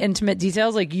those kind of intimate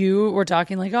details, like you were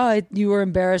talking like, oh, you were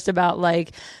embarrassed about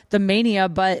like the mania,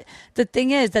 but the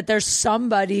thing is that there's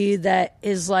somebody that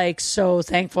is like so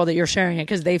thankful that you're sharing it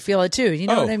because they feel it too. You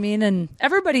know what I mean? And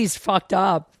everybody's fucked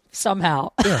up somehow.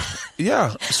 Yeah.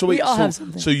 So wait, We all have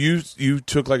something. so you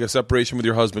took like a separation with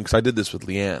your husband, because I did this with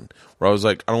Leanne, where I was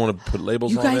like, I don't want to put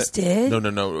labels You on it. guys did?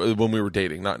 No, when we were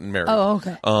dating, not in marriage. Oh,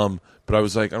 okay. But I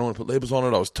was like, I don't want to put labels on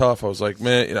it. I was tough. I was like,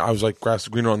 man, I was like, grass is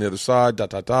greener on the other side. ...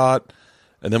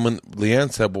 And then when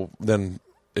Leanne said, well, then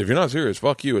if you're not serious,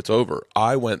 fuck you, it's over.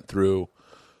 I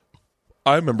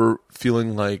remember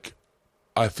feeling like.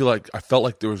 I felt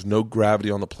like there was no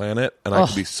gravity on the planet, and I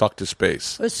could be sucked to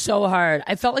space. It was so hard.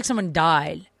 I felt like someone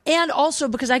died. And also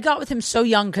because I got with him so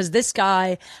young, because this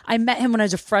guy, I met him when I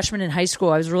was a freshman in high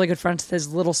school. I was really good friends with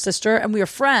his little sister, and we were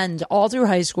friends all through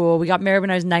high school. We got married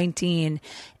when I was 19,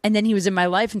 and then he was in my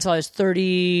life until I was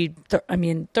 30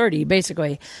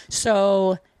 basically.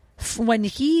 So when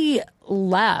he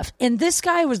left, and this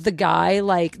guy was the guy,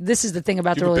 like, this is the thing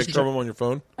about Do the you have a relationship. picture of him on your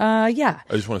phone? Yeah.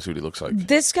 I just want to see what he looks like.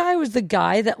 This guy was the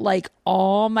guy that like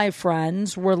all my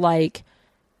friends were like,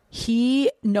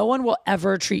 no one will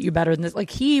ever treat you better than this. Like,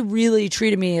 he really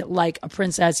treated me like a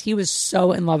princess. He was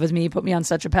so in love with me. He put me on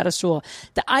such a pedestal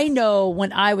that I know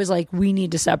when I was like, we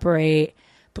need to separate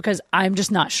because I'm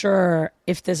just not sure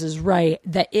if this is right,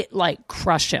 that it like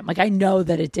crushed him. Like, I know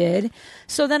that it did.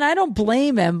 So then I don't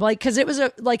blame him. Like, cause it was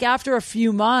like after a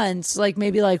few months, like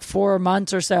maybe like 4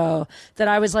 months or so, that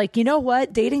I was like, you know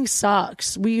what? Dating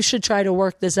sucks. We should try to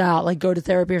work this out, like go to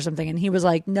therapy or something. And he was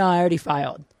like, no, I already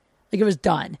filed. Like, it was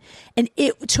done. And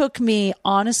it took me,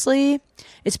 honestly,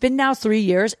 it's been now 3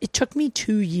 years. It took me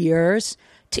 2 years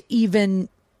to even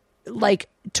like,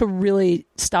 to really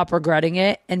stop regretting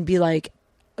it and be like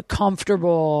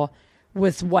comfortable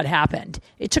with what happened.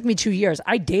 It took me 2 years.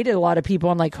 I dated a lot of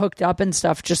people and like hooked up and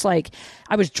stuff. Just like,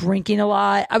 I was drinking a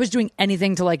lot. I was doing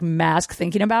anything to like mask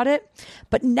thinking about it.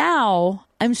 But now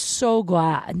I'm so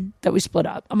glad that we split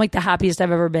up. I'm like the happiest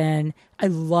I've ever been. I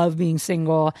love being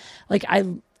single. Like,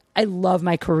 I love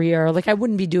my career. Like, I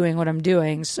wouldn't be doing what I'm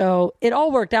doing. So it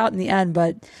all worked out in the end,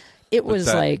 but it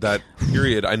was like that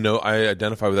period. I know I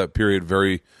identify with that period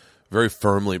very, very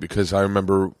firmly, because I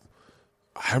remember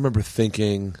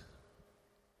thinking,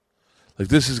 like,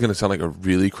 this is going to sound like a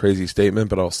really crazy statement,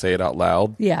 but I'll say it out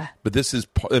loud. Yeah. But this is,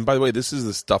 and by the way, this is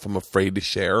the stuff I'm afraid to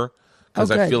share,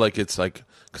 because I feel like it's like,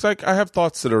 because I have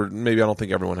thoughts that are maybe I don't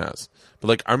think everyone has, but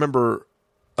like I remember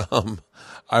when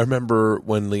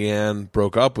Leanne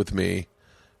broke up with me,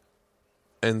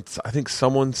 and I think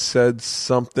someone said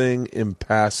something in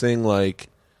passing, like,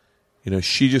 you know,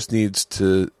 she just needs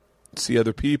to see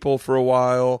other people for a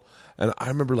while. And I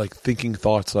remember like thinking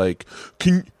thoughts like,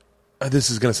 this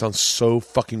is going to sound so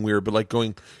fucking weird, but like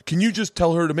going, can you just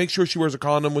tell her to make sure she wears a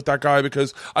condom with that guy,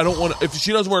 because I don't want to, if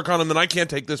she doesn't wear a condom, then I can't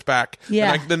take this back.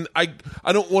 Yeah. And I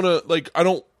don't want to, like,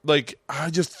 I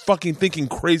just fucking thinking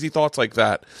crazy thoughts like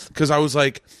that. Cause I was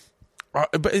like,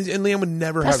 and Leanne would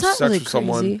never That's have not sex really with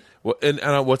someone. crazy.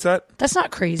 And what's that? That's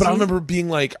not crazy. But I remember being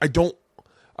like,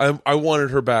 I wanted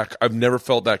her back. I've never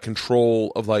felt that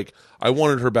control of like, I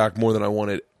wanted her back more than I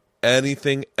wanted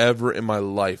anything ever in my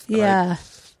life. Yeah.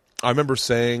 I remember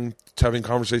having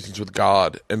conversations with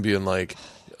God and being like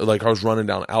I was running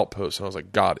down Outposts, and I was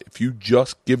like, God, if you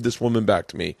just give this woman back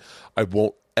to me, I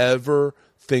won't ever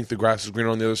think the grass is greener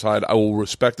on the other side. I will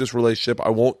respect this relationship. I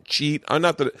won't cheat.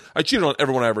 Not that I cheated on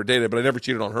everyone I ever dated, but I never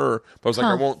cheated on her. But I was like,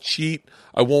 I won't cheat.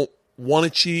 I won't want to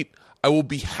cheat. I will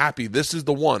be happy. This is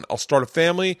the one. I'll start a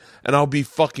family, and I'll be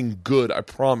fucking good. I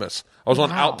promise. I was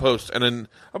on Outpost, and then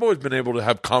I've always been able to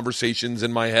have conversations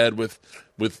in my head with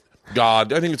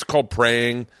God. I think it's called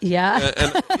praying. Yeah.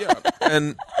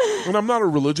 And I'm not a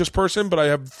religious person, but I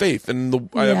have faith, and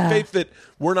I have faith that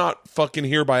we're not fucking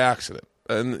here by accident.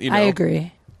 And you know, I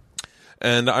agree.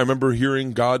 And I remember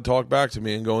hearing God talk back to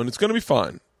me and going, "It's going to be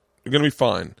fine. You're going to be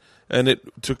fine." And it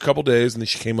took a couple days, and then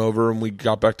she came over, and we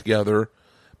got back together.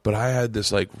 But I had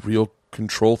this like real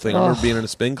control thing. I remember being in a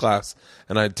spin class,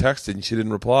 and I had texted, and she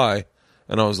didn't reply,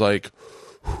 and I was like,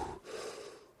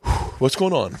 What's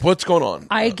going on? What's going on?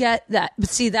 I get that. But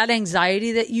see, that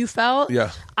anxiety that you felt,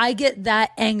 Yeah. I get that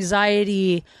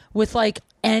anxiety with like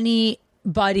anybody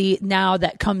now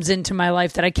that comes into my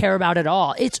life that I care about at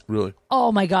all. It's Really?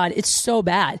 Oh my God, it's so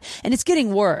bad. And it's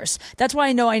getting worse. That's why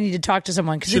I know I need to talk to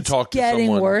someone, because it's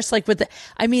getting worse. Like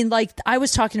I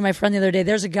was talking to my friend the other day.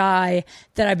 There's a guy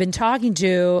that I've been talking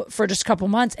to for just a couple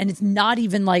months, and it's not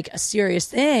even like a serious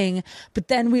thing. But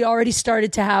then we already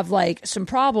started to have like some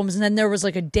problems. And then there was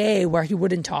like a day where he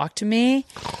wouldn't talk to me.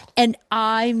 And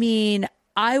I mean,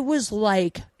 I was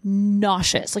like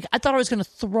nauseous. Like I thought I was going to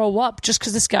throw up just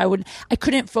because this guy I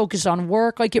couldn't focus on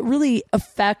work. Like it really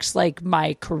affects like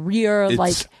my career.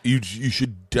 Like you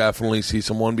should definitely see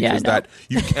someone, because that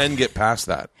you can get past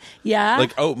that. Yeah.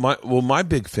 Like, my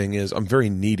big thing is I'm very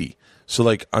needy. So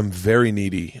like I'm very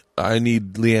needy. I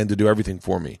need Leanne to do everything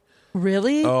for me.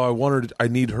 Really? Oh, I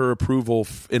need her approval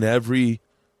in every.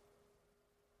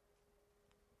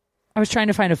 I was trying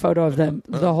to find a photo of them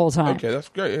the whole time. Okay, that's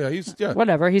great. Yeah,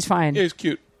 Whatever, he's fine. Yeah, he's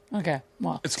cute. Okay,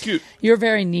 well, It's cute. You're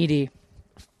very needy.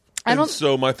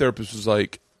 So my therapist was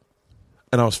like,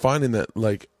 and I was finding that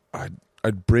like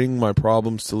I'd bring my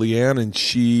problems to Leanne, and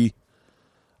she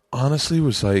honestly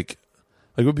was like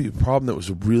it would be a problem that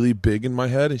was really big in my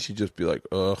head, and she'd just be like,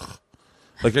 ugh.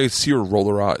 Like I could see her roll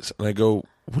her eyes, and I go,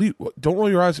 don't roll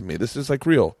your eyes at me. This is like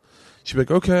real. She'd be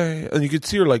like, okay. And you could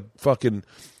see her like fucking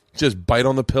just bite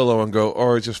on the pillow and go,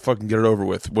 all right, just fucking get it over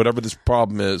with. Whatever this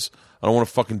problem is, I don't want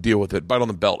to fucking deal with it. Bite on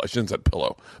the belt. I shouldn't have said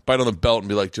pillow. Bite on the belt and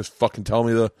be like, just fucking tell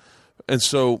me the. And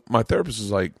so my therapist is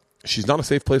like, she's not a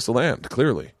safe place to land,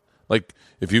 clearly. Like,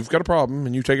 if you've got a problem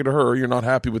and you take it to her, you're not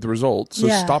happy with the result. So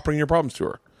stop bringing your problems to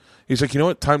her. He's like, you know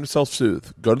what? Time to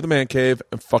self-soothe. Go to the man cave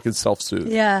and fucking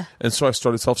self-soothe. Yeah. And so I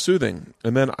started self-soothing.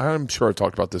 And then I'm sure I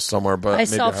talked about this somewhere, but I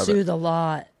self-soothe a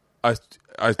lot.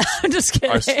 I'm just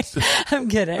kidding. I'm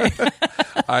kidding.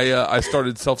 I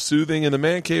started self-soothing in the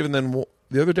man cave, and then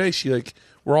the other day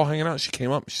we're all hanging out. She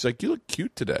came up. She's like, "You look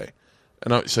cute today,"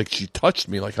 and she touched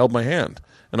me, like held my hand,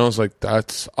 and I was like,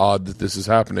 "That's odd that this is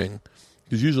happening,"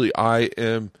 because usually I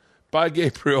am by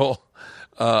Gabriel.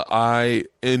 I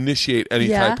initiate any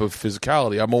type of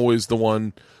physicality. I'm always the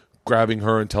one grabbing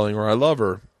her and telling her I love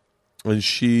her, and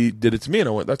she did it to me, and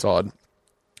I went, "That's odd."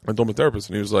 I told my therapist,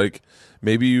 and he was like,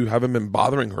 maybe you haven't been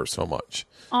bothering her so much.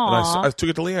 Aww. And I took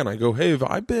it to Leanne. I go, hey, have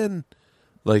I been,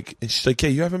 like, and she's like, hey,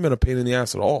 you haven't been a pain in the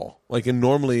ass at all. Like, and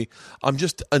normally, I'm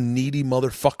just a needy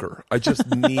motherfucker. I just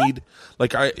need,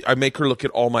 like, I make her look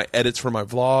at all my edits for my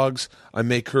vlogs. I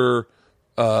make her,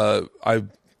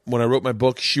 when I wrote my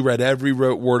book, she read every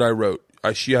word I wrote.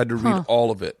 She had to read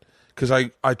all of it. Because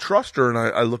I trust her, and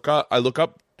I look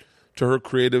up to her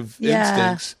creative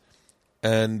instincts.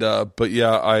 And but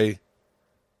yeah,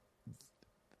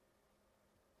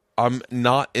 I'm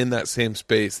not in that same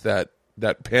space, that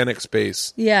panic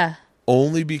space. Yeah.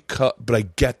 Only because, but I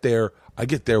get there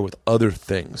with other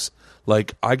things.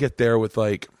 Like I get there with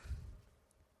like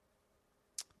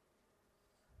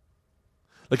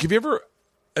have you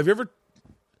ever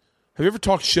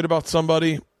talked shit about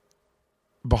somebody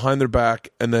behind their back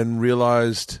and then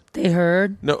realized they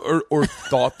heard? No, or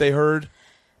thought they heard?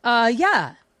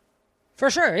 Yeah. For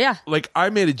sure, yeah. Like,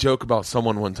 I made a joke about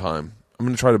someone one time. I'm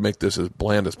going to try to make this as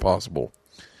bland as possible.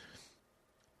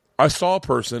 I saw a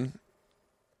person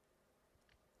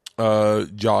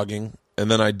jogging,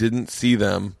 and then I didn't see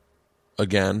them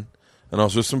again, and I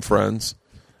was with some friends,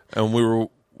 and we were,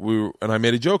 and I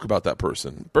made a joke about that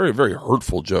person. Very, very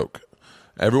hurtful joke.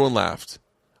 Everyone laughed.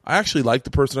 I actually liked the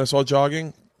person I saw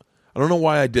jogging. I don't know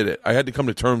why I did it. I had to come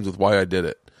to terms with why I did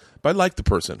it. But I liked the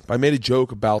person. I made a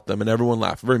joke about them, and everyone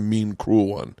laughed. A very mean, cruel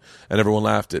one. And everyone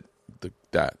laughed at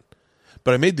that.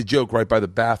 But I made the joke right by the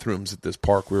bathrooms at this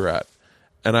park we were at.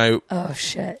 And oh,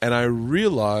 shit. And I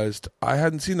realized I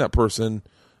hadn't seen that person.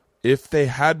 If they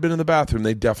had been in the bathroom,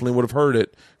 they definitely would have heard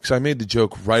it. Because I made the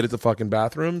joke right at the fucking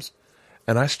bathrooms.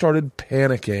 And I started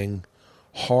panicking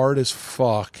hard as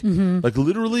fuck. Mm-hmm. Like,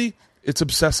 literally, it's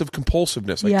obsessive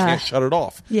compulsiveness. I can't shut it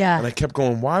off. Yeah. And I kept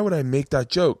going, why would I make that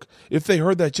joke? If they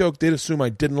heard that joke, they'd assume I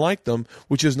didn't like them,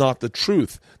 which is not the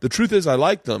truth. The truth is I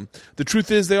like them. The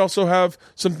truth is they also have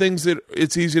some things that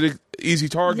it's easy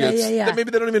targets that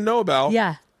maybe they don't even know about.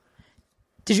 Yeah.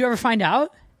 Did you ever find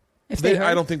out if they heard?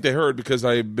 I don't think they heard, because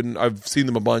I've seen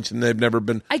them a bunch, and they've never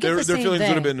been. I get their the same feelings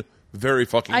thing. would have been very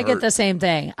fucking I hurt. get the same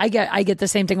thing. I get the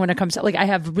same thing when it comes to, like, I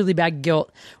have really bad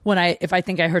guilt if I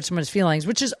think I hurt someone's feelings,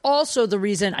 which is also the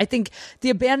reason I think the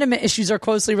abandonment issues are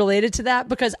closely related to that,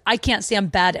 because I can't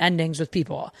stand bad endings with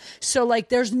people. So, like,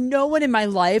 there's no one in my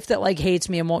life that, like, hates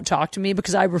me and won't talk to me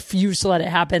because I refuse to let it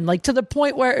happen. Like, to the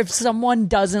point where if someone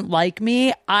doesn't like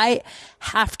me, I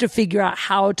have to figure out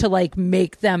how to, like,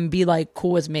 make them be, like,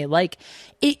 cool with me. Like,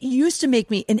 it used to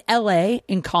make me, in LA,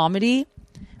 in comedy,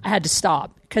 I had to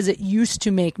stop because it used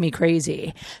to make me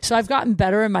crazy. So I've gotten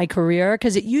better in my career,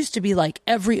 because it used to be like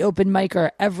every open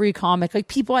micer, every comic, like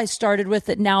people I started with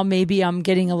that now maybe I'm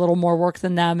getting a little more work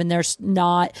than them, and there's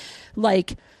not,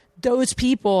 like, those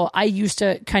people I used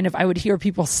to I would hear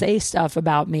people say stuff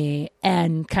about me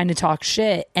and kind of talk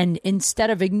shit. And instead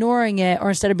of ignoring it, or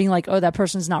instead of being like, oh, that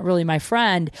person's not really my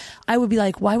friend, I would be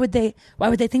like, why would they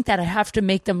think that? I have to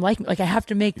make them like me. Like, I have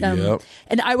to make them. Yep.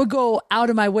 And I would go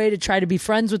out of my way to try to be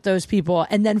friends with those people.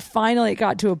 And then finally it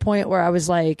got to a point where I was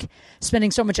like spending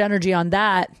so much energy on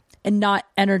that and not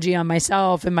energy on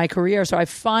myself and my career. So I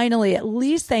finally, at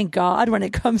least, thank God, when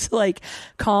it comes to like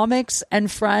comics and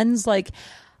friends, like,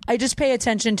 I just pay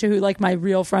attention to who, like, my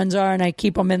real friends are, and I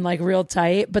keep them in, like, real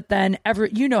tight. But then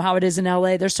you know how it is in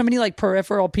LA. There's so many, like,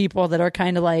 peripheral people that are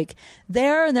kind of like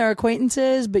there, and they're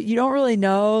acquaintances, but you don't really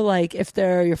know, like, if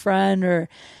they're your friend or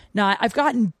not. I've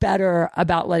gotten better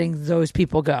about letting those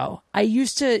people go. I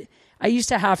used to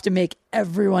have to make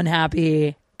everyone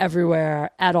happy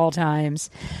everywhere at all times.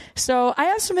 So I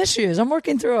have some issues. I'm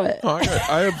working through it. No,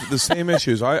 I have the same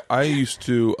issues. I used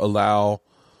to allow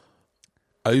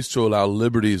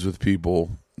liberties with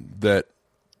people that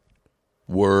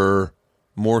were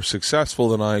more successful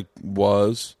than I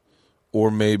was,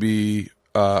 or maybe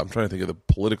I'm trying to think of the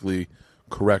politically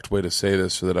correct way to say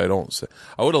this so that I don't say.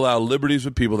 I would allow liberties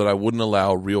with people that I wouldn't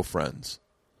allow real friends.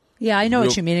 Yeah, I know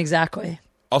what you mean exactly.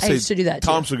 I used to do that too.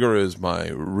 Tom Segura is my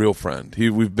real friend.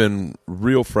 We've been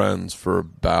real friends for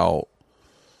about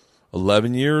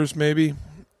 11 years, maybe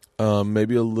a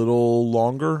little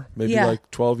longer, maybe like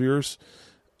 12 years.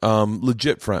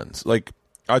 Legit friends. Like,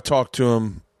 I talk to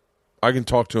him. I can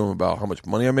talk to him about how much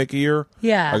money I make a year.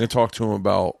 Yeah. I can talk to him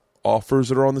about offers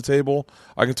that are on the table.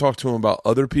 I can talk to him about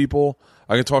other people.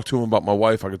 I can talk to him about my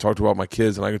wife. I can talk to him about my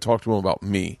kids, and I can talk to him about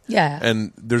me. Yeah.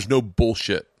 And there's no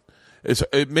bullshit.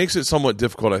 It makes it somewhat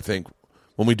difficult, I think,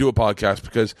 when we do a podcast,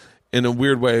 because in a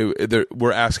weird way,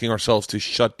 we're asking ourselves to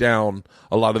shut down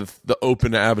a lot of the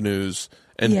open avenues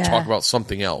and talk about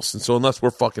something else. And so unless we're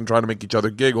fucking trying to make each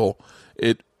other giggle,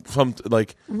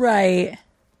 right.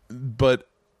 But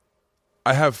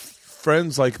I have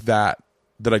friends like that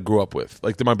I grew up with,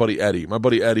 like my buddy Eddie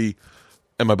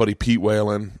and my buddy Pete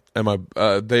Whalen, and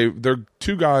they're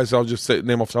two guys. I'll just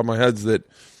name off the top of my head that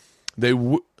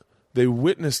they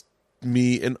witnessed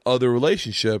me in other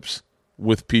relationships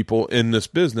with people in this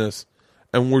business,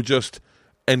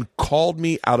 and called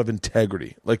me out of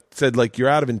integrity. Like, said, like, you're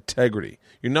out of integrity.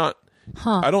 You're not.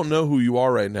 I don't know who you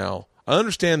are right now. I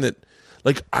understand that.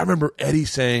 Like, I remember Eddie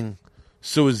saying,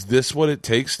 so is this what it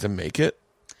takes to make it?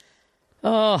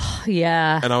 Oh,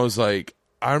 yeah. And I was like,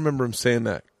 I remember him saying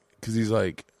that, because he's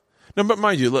like, no, but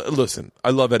mind you, listen,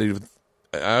 I love Eddie.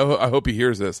 I hope he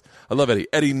hears this. I love Eddie.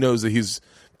 Eddie knows that he's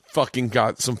fucking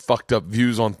got some fucked up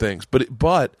views on things,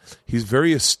 but he's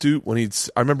very astute when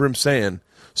I remember him saying,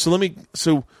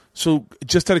 so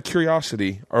just out of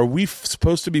curiosity, are we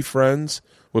supposed to be friends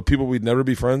with people we'd never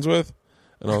be friends with?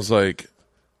 And I was like,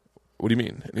 what do you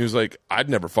mean? And he was like, I'd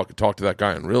never fucking talk to that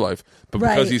guy in real life, but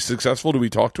because he's successful, do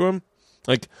we talk to him?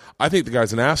 Like, I think the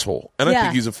guy's an asshole, and I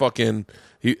think he's a fucking.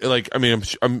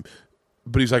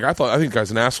 But he's like, I think the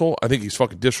guy's an asshole. I think he's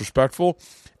fucking disrespectful,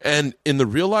 and in the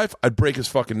real life, I'd break his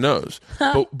fucking nose.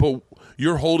 But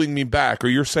you're holding me back, or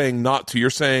you're saying not to. You're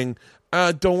saying,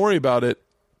 don't worry about it.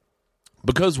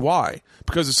 Because why?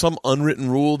 Because of some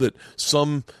unwritten rule that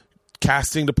some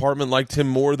casting department liked him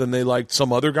more than they liked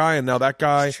some other guy, and now that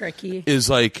guy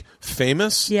is like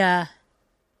famous. Yeah.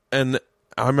 And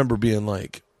I remember being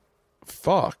like,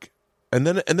 fuck. And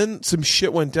then some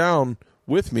shit went down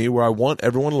with me where I want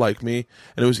everyone to like me,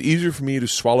 and it was easier for me to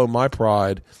swallow my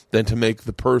pride than to make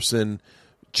the person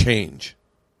change.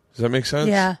 Does that make sense?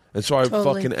 Yeah. And so I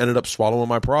fucking ended up swallowing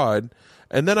my pride,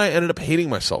 and then I ended up hating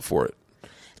myself for it.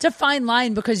 It's a fine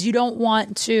line, because you don't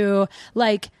want to,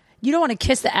 like, you don't want to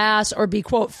kiss the ass or be,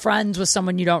 quote, friends with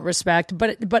someone you don't respect.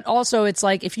 But also, it's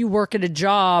like, if you work at a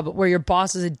job where your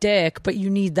boss is a dick, but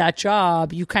you need that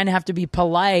job, you kind of have to be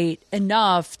polite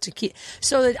enough to keep.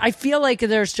 So that I feel like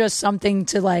there's just something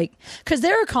to, like, because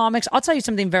there are comics. I'll tell you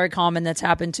something very common that's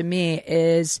happened to me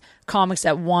is comics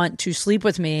that want to sleep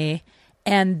with me.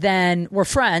 and then we're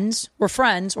friends,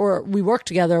 or we work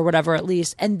together or whatever at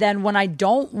least. And then when I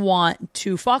don't want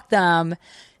to fuck them,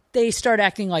 they start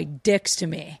acting like dicks to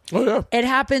me. Oh, yeah. It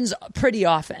happens pretty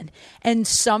often. And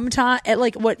sometimes,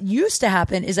 like what used to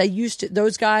happen is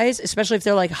those guys, especially if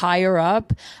they're like higher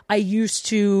up, I used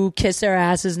to kiss their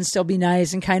asses and still be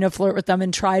nice and kind of flirt with them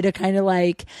and try to kind of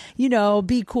like,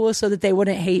 be cool so that they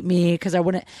wouldn't hate me because I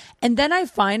wouldn't. And then I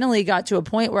finally got to a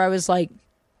point where I was like,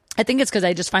 I think it's because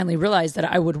I just finally realized that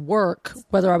I would work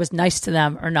whether I was nice to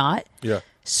them or not. Yeah.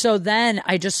 So then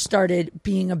I just started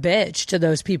being a bitch to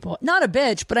those people. Not a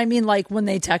bitch, but I mean, like when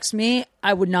they text me,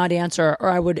 I would not answer, or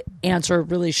I would answer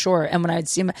really short. And when I'd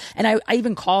see them, and I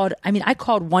even called, I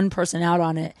called one person out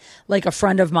on it, like a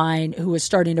friend of mine who was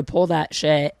starting to pull that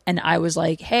shit. And I was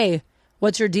like, hey,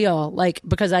 what's your deal? Like,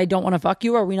 because I don't want to fuck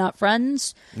you. Are we not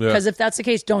friends? Because if that's the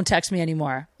case, don't text me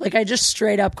anymore. Like, I just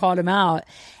straight up called him out.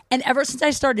 And ever since I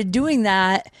started doing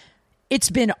that, it's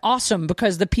been awesome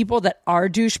because the people that are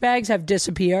douchebags have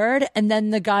disappeared. And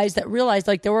then the guys that realized,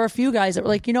 like, there were a few guys that were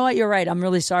like, you know what, you're right, I'm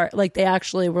really sorry. Like, they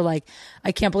actually were like,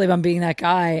 I can't believe I'm being that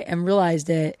guy, and realized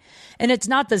it. And it's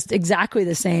not exactly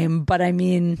the same, but I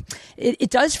mean, it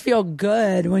does feel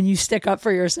good when you stick up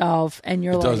for yourself and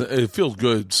you're It feels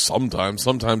good sometimes.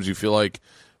 Sometimes you feel like,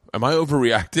 am I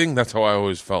overreacting? That's how I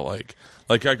always felt like.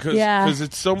 Because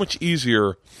it's so much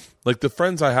easier. Like, the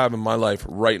friends I have in my life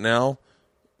right now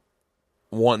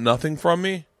want nothing from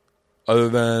me other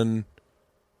than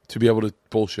to be able to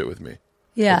bullshit with me.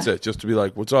 Yeah. That's it. Just to be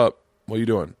like, what's up? What are you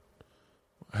doing?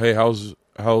 Hey, how's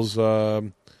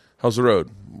the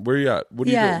road? Where you at? What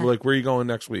are you doing? Like, where are you going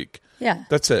next week? Yeah.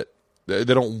 That's it. They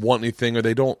don't want anything, or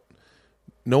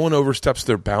no one oversteps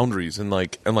their boundaries and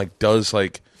does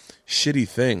like shitty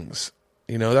things.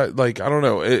 That, like, I don't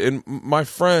know. And my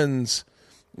friends,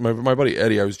 my buddy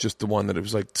Eddie, I was just the one that it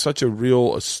was like such a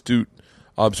real astute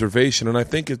observation, and I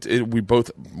think we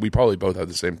probably both have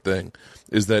the same thing,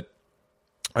 is that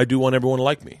I do want everyone to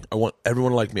like me. I want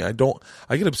everyone to like me. I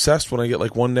get obsessed when I get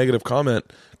like one negative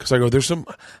comment because I go,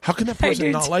 how can that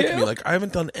person not like me? Like, I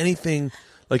haven't done anything.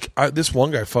 Like, this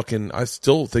one guy I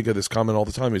still think of this comment all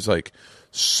the time. He's like,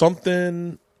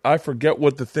 something, I forget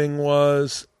what the thing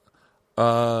was.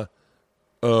 I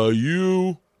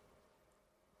retweeted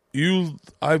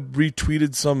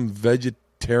some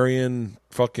vegetarian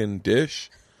fucking dish,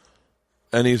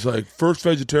 and he's like, first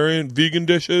vegan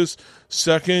dishes,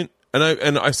 second, and I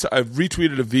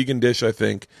retweeted a vegan dish, I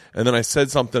think, and then I said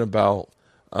something about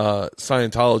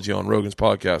Scientology on Rogan's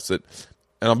podcast that,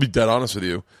 and I'll be dead honest with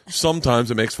you,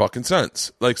 sometimes it makes fucking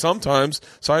sense. Like, sometimes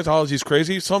Scientology's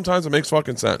crazy, sometimes it makes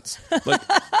fucking sense. Like,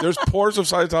 there's pores of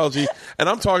Scientology, and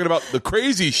I'm talking about the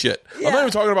crazy shit. Yeah. I'm not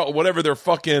even talking about whatever their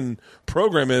fucking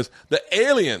program is. The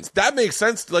aliens, that makes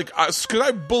sense. Like, because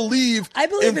I believe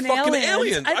in fucking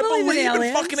aliens. I believe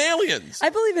in fucking aliens.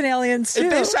 I believe in aliens too. If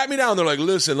they sat me down, they're like,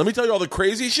 listen, let me tell you all the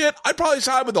crazy shit, I'd probably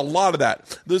side with a lot of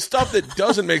that. The stuff that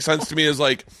doesn't make sense to me is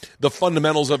like the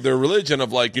fundamentals of their religion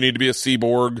of like, you need to be a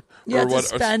cyborg. Yeah, to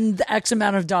spend X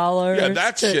amount of dollars. Yeah,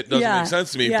 that shit doesn't make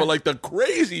sense to me. Yeah. But like the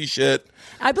crazy shit,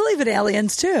 I believe in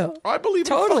aliens too. I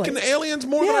believe in fucking aliens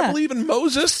more than I believe in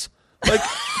Moses. Like,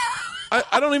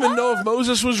 I don't even know if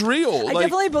Moses was real. I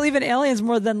definitely believe in aliens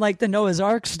more than like the Noah's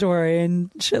Ark story and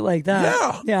shit like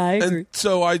that. Yeah, I agree. And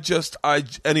so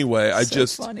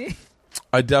funny.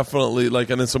 I definitely, like,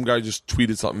 and then some guy just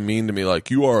tweeted something mean to me, like,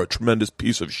 you are a tremendous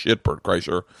piece of shit, Bert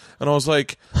Kreischer. And I was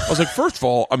like, first of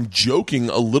all, I'm joking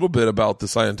a little bit about the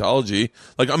Scientology.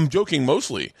 Like, I'm joking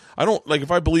mostly. I don't, like,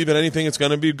 if I believe in anything, it's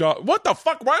going to be God. What the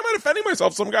fuck? Why am I defending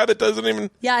myself? Some guy that doesn't even.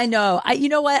 Yeah, I know. You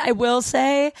know what? I will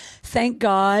say, thank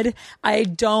God, I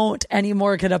don't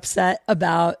anymore get upset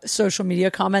about social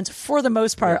media comments for the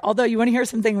most part. Yeah. Although, you want to hear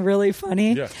something really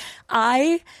funny? Yeah.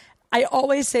 I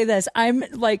always say this. I'm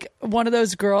like one of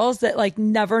those girls that like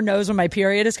never knows when my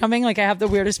period is coming. Like, I have the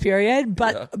weirdest period,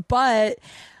 but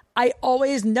I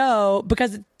always know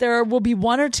because there will be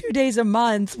 1 or 2 days a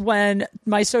month when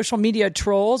my social media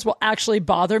trolls will actually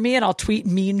bother me and I'll tweet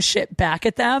mean shit back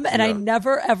at them. And I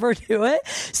never, ever do it.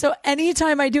 So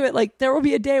anytime I do it, like there will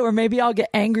be a day where maybe I'll get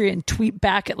angry and tweet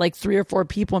back at like 3 or 4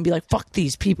 people and be like, fuck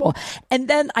these people. And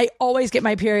then I always get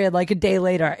my period like a day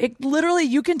later. It literally,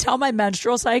 you can tell my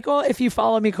menstrual cycle if you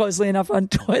follow me closely enough on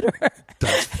Twitter.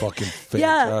 That's fucking fantastic.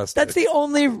 Yeah, that's the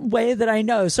only way that I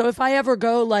know. So if I ever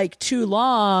go like too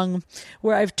long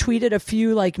where I've tweeted a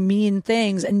few like mean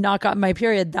things and not gotten my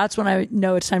period, that's when I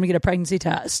know it's time to get a pregnancy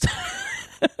test.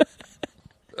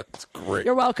 That's great.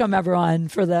 You're welcome, everyone,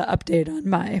 for the update on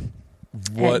my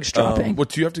eggs dropping. What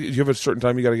do you have a certain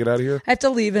time you got to get out of here? I have to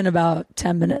leave in about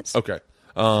 10 minutes. Okay.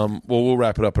 Well, we'll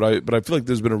wrap it up, but I feel like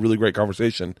there's been a really great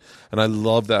conversation, and I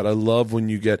love that. I love when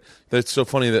you get. That's so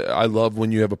funny that I love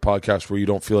when you have a podcast where you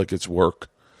don't feel like it's work,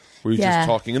 where you're just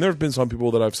talking. And there have been some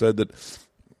people that I've said that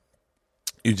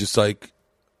you just like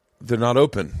they're not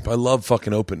open. But I love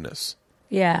fucking openness.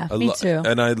 Yeah, me too.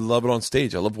 And I love it on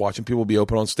stage. I love watching people be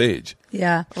open on stage.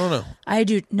 Yeah. I don't know. I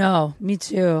do. No, me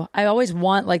too. I always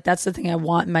want, like, that's the thing I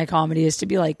want in my comedy is to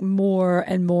be like more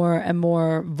and more and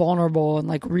more vulnerable and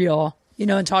like real, you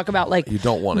know, and talk about like you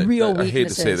don't want it. Real I hate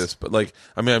to say this, but like,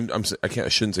 I mean, I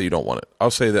shouldn't say you don't want it.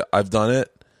 I'll say that I've done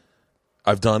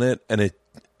it, and it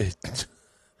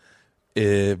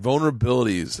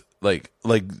vulnerabilities, like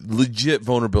legit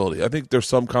vulnerability. I think there's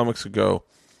some comics that go,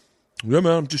 yeah,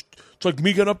 man, it's like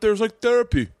me getting up there is like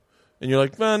therapy. And you're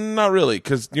like, man, not really,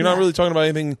 because you're not really talking about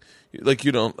anything, like,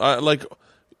 you don't, like,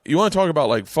 you want to talk about,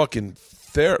 like, fucking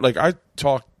like, I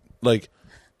talked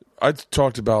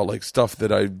about, like, stuff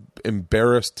that I'm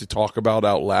embarrassed to talk about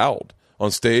out loud on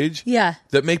stage. Yeah.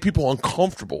 That make people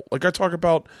uncomfortable. Like, I talked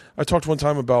one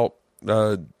time about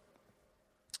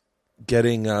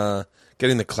getting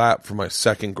the clap for my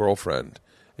second girlfriend.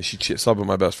 And she slept with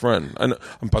my best friend. And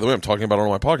by the way, I'm talking about it on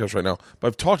my podcast right now. But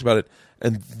I've talked about it.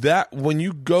 And that when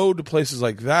you go to places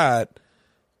like that,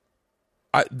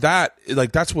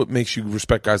 that's what makes you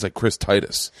respect guys like Chris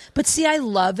Titus. But see, I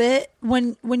love it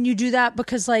when you do that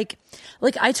because like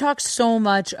I talk so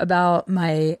much about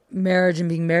my marriage and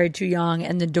being married too young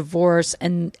and the divorce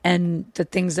and the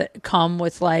things that come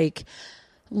with like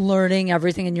learning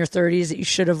everything in your 30s that you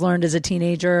should have learned as a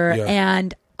teenager. Yeah.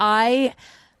 And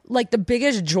like the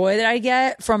biggest joy that I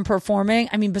get from performing,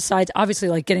 I mean, besides obviously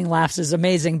like getting laughs is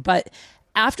amazing, but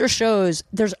after shows,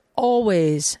 there's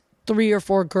always 3 or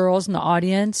 4 girls in the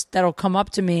audience that'll come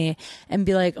up to me and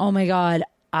be like, oh my God,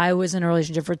 I was in a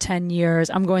relationship for 10 years.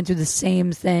 I'm going through the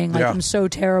same thing. Like, I'm so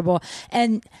terrible.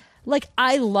 And like,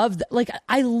 I love that. Like,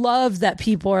 I love that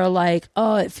people are like,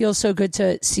 oh, it feels so good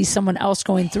to see someone else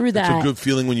going through that. It's a good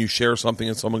feeling when you share something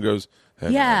and someone goes,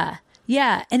 hey, yeah. man.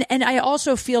 Yeah. And I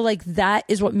also feel like that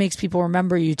is what makes people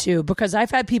remember you too, because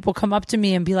I've had people come up to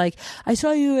me and be like, I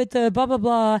saw you at the blah, blah,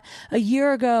 blah a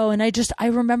year ago. And I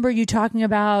remember you talking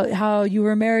about how you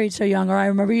were married so young, or I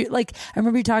remember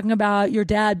you talking about your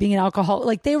dad being an alcoholic.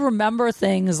 Like they remember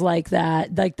things like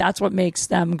that. Like that's what makes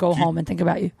them go home and think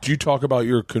about you. Do you talk about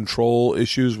your control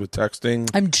issues with texting?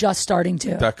 I'm just starting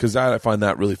to. Because I find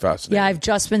that really fascinating. Yeah. I've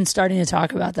just been starting to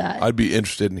talk about that. I'd be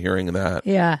interested in hearing that.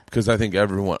 Yeah. Because I think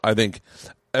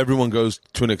everyone goes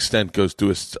to an extent goes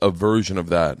through a version of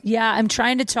that. Yeah, I'm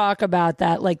trying to talk about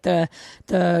that, like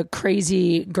the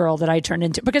crazy girl that I turned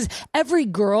into, because every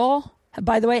girl,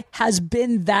 by the way, has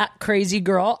been that crazy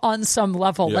girl on some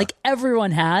level. Yeah. Like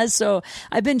everyone has. So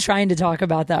I've been trying to talk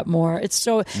about that more. It's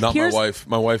so not my wife.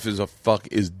 My wife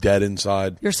is dead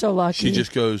inside. You're so lucky. She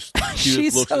just goes. She's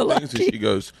just looks so at lucky. things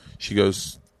and she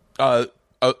goes.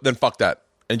 Then fuck that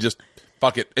and just.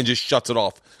 Fuck it, and just shuts it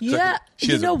off. Yeah,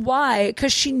 you know why?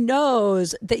 Because she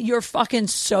knows that you're fucking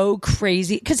so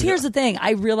crazy. Because here's the thing.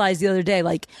 I realized the other day,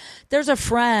 like, there's a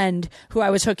friend who I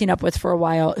was hooking up with for a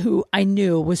while who I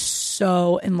knew was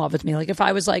so in love with me. Like, if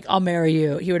I was like, I'll marry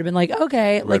you, he would have been like,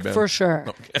 okay, like, for sure.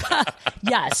 No.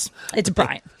 Yes, it's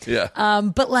Brian. Yeah.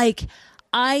 But, like,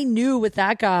 I knew with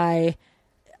that guy,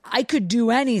 I could do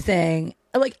anything.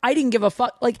 Like, I didn't give a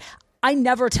fuck. Like, I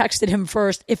never texted him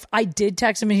first. If I did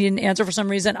text him and he didn't answer for some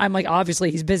reason, I'm like,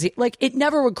 obviously he's busy. Like, it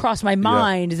never would cross my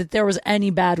mind that there was any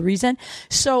bad reason.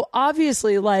 So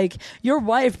obviously, like, your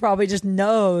wife probably just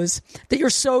knows that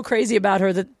you're so crazy about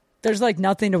her that there's like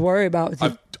nothing to worry about with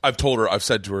you. I've told her, I've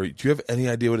said to her, do you have any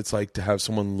idea what it's like to have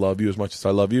someone love you as much as I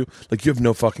love you? Like, you have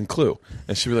no fucking clue.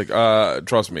 And she'd be like,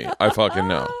 trust me, I fucking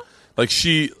know. Like,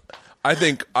 I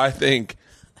think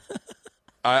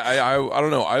I don't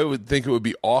know. I would think it would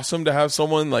be awesome to have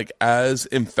someone like as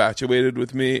infatuated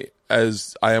with me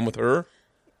as I am with her.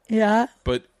 Yeah.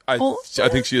 But I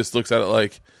think she just looks at it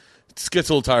like it gets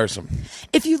a little tiresome.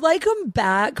 If you like him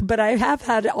back, but I've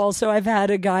had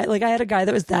a guy, like I had a guy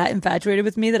that was that infatuated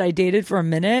with me that I dated for a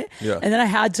minute. Yeah. And then I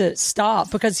had to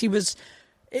stop because it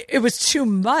was too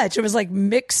much. It was like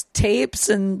mixed tapes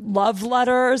and love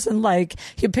letters, and like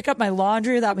he'd pick up my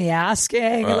laundry without me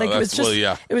asking. Like it was just,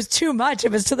 it was too much.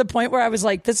 It was to the point where I was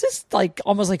like, this is like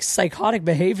almost like psychotic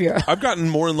behavior. I've gotten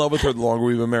more in love with her the longer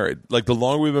we've been married. Like the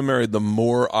longer we've been married, the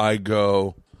more I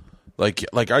go. Like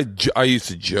I used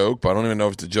to joke, but I don't even know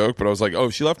if it's a joke. But I was like, oh,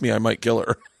 if she left me, I might kill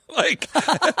her. Like,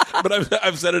 but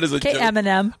I've said it as a joke.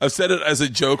 Eminem. I've said it as a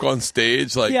joke on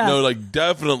stage. Like, no, like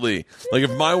definitely. Like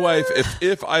if my wife,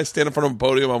 if I stand in front of a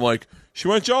podium, I'm like, she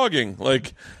went jogging.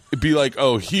 Like, it'd be like,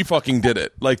 oh, he fucking did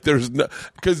it. Like there's no,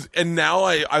 and now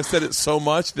I've said it so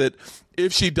much that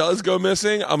if she does go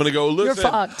missing, I'm going to go, listen,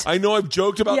 You're fucked. I know I've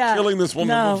joked about killing this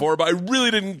woman before, but I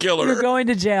really didn't kill her. You're going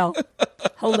to jail.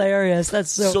 Hilarious. That's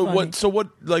so funny. What,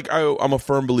 like, I'm a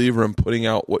firm believer in putting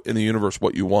out in the universe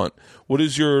what you want. What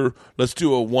is let's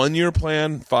do a 1-year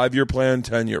plan, 5-year plan,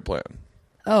 10-year plan.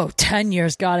 Oh, 10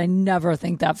 years. God, I never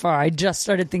think that far. I just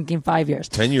started thinking 5 years.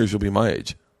 10 years, you'll be my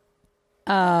age.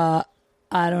 I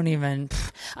don't even,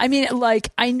 I mean,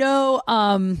 like, I know,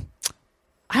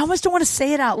 I almost don't want to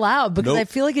say it out loud because I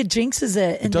feel like it jinxes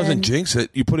it. It doesn't jinx it.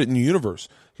 You put it in the universe.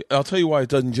 I'll tell you why it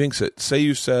doesn't jinx it. Say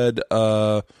you said,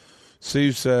 I'm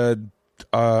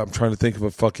trying to think of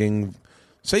a fucking,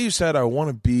 say you said, I want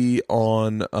to be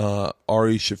on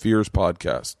Ari Shafir's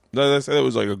podcast. That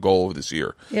was like a goal of this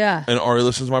year. Yeah. And Ari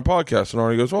listens to my podcast, and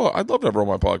Ari goes, oh, I'd love to have her on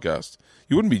my podcast.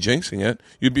 You wouldn't be jinxing it.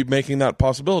 You'd be making that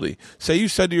possibility. Say you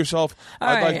said to yourself,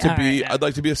 I'd like to be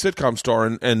a sitcom star,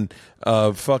 and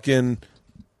fucking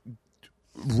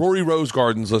Rory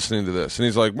Rosegarden's listening to this, and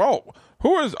he's like, well,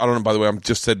 who is, I don't know, by the way,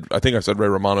 I think I said Ray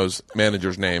Romano's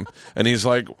manager's name, and he's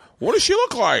like, what does she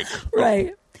look like?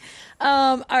 Right.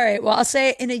 All right. Well, I'll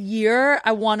say in a year,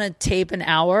 I want to tape an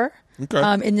hour.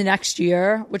 Okay. In the next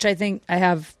year, which I think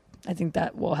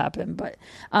that will happen. But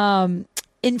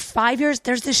in 5 years,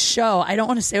 there's this show. I don't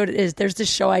want to say what it is. There's this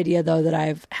show idea, though, that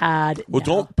I've had. Well,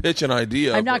 don't pitch an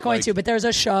idea. I'm not going to, but there's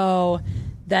a show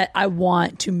that I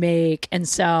want to make and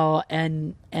sell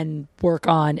and work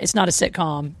on. It's not a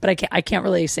sitcom, but I can't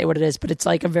really say what it is, but it's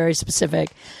like a very specific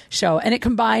show. And it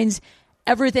combines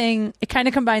everything. It kind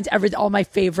of combines all my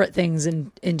favorite things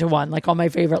into one, like all my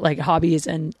favorite like hobbies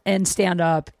and stand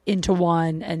up into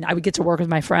one. And I would get to work with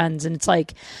my friends. And it's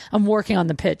like, I'm working on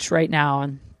the pitch right now.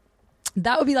 And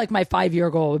that would be like my 5-year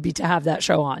goal would be to have that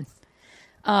show on.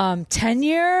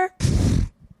 10-year,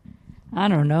 I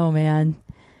don't know, man.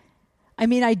 I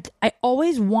mean, I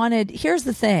always wanted, here's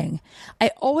the thing.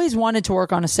 I always wanted to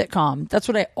work on a sitcom. That's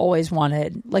what I always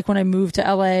wanted. Like when I moved to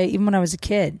LA, even when I was a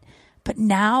kid. But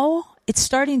now it's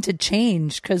starting to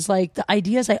change because like the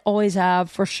ideas I always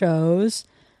have for shows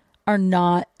are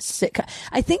not sitcom.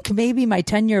 I think maybe my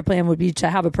 10-year plan would be to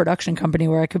have a production company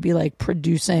where I could be like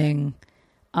producing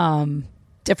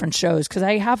different shows. Cause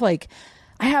I have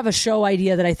a show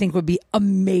idea that I think would be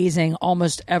amazing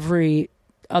almost every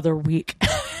other week.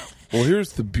 Well,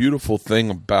 here's the beautiful thing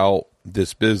about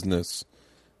this business,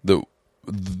 the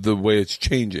way it's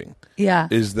changing. Yeah.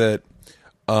 Is that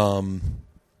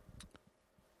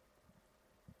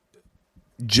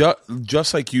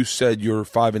just like you said, your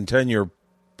 5 and 10-year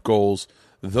goals,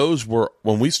 those were,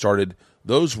 when we started,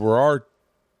 those are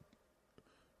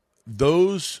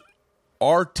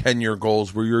 10-year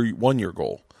goals were your 1-year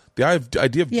goal. The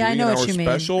idea of doing an hour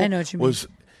special was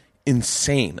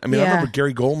insane. I mean, I remember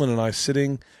Gary Goldman and I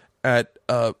sitting at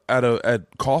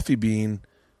Coffee Bean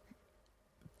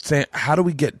saying, how do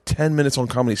we get 10 minutes on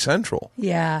Comedy Central?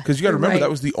 Yeah. Because you got to remember,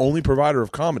 that was the only provider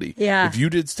of comedy. Yeah. If you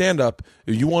did stand-up,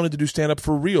 if you wanted to do stand-up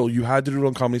for real, you had to do it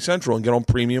on Comedy Central and get on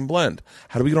Premium Blend.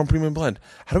 How do we get on Premium Blend?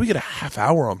 How do we get a half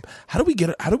hour on? How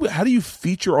do you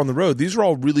feature on the road? These are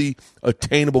all really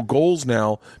attainable goals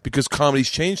now because comedy's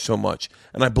changed so much.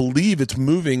 And I believe it's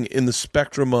moving in the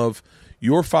spectrum of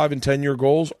your 5 and 10-year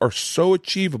goals are so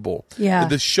achievable. Yeah.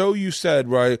 The show you said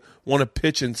where I want to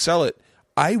pitch and sell it,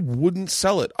 I wouldn't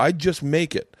sell it. I'd just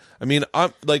make it. I mean,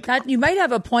 I'm like that. You might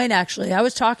have a point, actually. I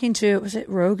was talking to, was it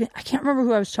Rogan? I can't remember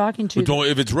who I was talking to.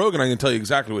 If it's Rogan, I can tell you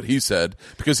exactly what he said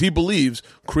because he believes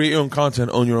create your own content,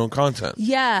 own your own content.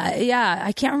 Yeah.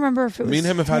 I can't remember if it was me and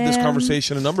him have had this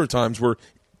conversation a number of times where,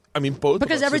 I mean, both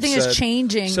because of us everything have is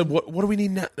changing. Said, what do we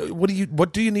need?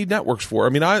 What do you need networks for? I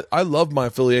mean, I love my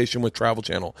affiliation with Travel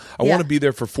Channel. I want to be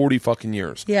there for 40 fucking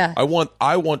years. Yeah. I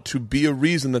want to be a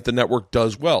reason that the network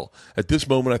does well. At this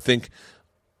moment, I think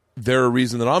they're a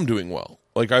reason that I'm doing well.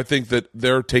 Like, I think that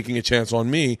they're taking a chance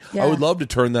on me. Yeah. I would love to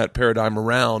turn that paradigm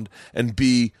around and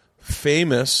be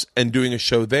famous and doing a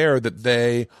show there that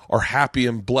they are happy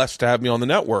and blessed to have me on the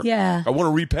network. Yeah. I want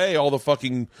to repay all the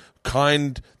fucking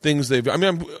kind things they've. I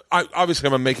mean, obviously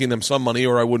I'm making them some money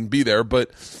or I wouldn't be there, but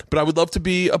I would love to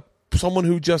be someone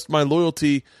who just my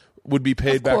loyalty would be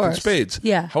paid back in spades.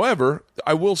 Yeah. However,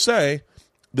 I will say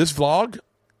this vlog,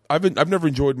 I've never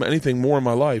enjoyed anything more in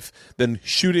my life than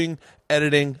shooting,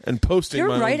 editing, and posting. You're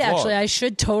my right. own vlog. Actually, I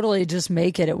should totally just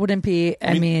make it. It wouldn't be.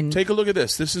 I mean, take a look at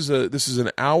this. This is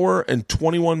an hour and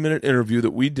 21-minute interview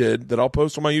that we did that I'll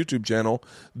post on my YouTube channel.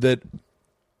 That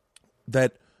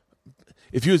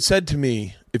if you had said to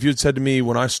me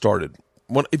when I started,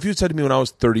 if you had said to me when I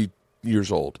was 30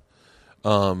 years old,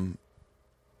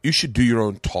 you should do your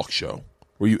own talk show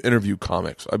where you interview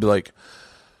comics, I'd be like,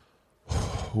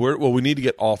 well, we need to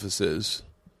get offices.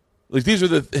 Like, these are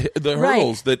the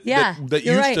hurdles that used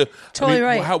right. to. Totally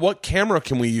right. What camera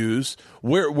can we use?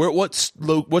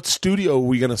 What studio are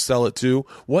we going to sell it to?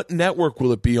 What network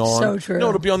will it be on? So true. No,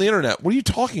 it'll be on the internet. What are you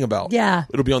talking about? Yeah,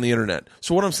 it'll be on the internet.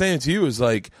 So what I'm saying to you is,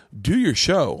 like, do your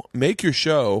show, make your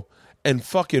show, and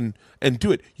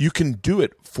do it. You can do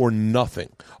it for nothing.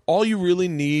 All you really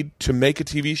need to make a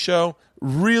TV show,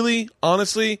 really,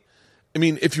 honestly. I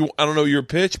mean, I don't know your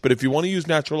pitch, but if you want to use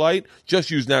natural light,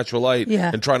 just use natural light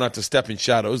and try not to step in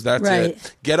shadows. That's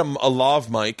it. Get a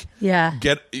lav mic. Yeah.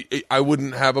 I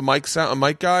wouldn't have a sound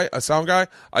guy.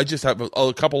 I just have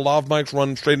a couple lav mics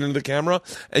run straight into the camera,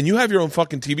 and you have your own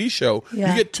fucking TV show.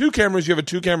 Yeah. You get 2 cameras. You have a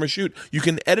 2-camera shoot. You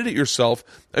can edit it yourself.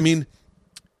 I mean,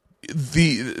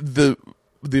 the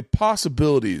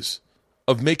possibilities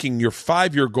of making your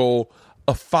 5-year goal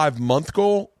a 5-month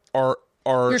goal are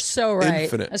you're so right.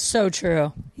 Infinite. That's so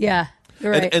true. Yeah,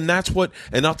 you're right. And that's what.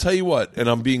 And I'll tell you what. And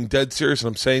I'm being dead serious. And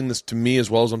I'm saying this to me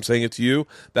as well as I'm saying it to you.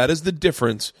 That is the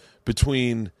difference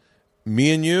between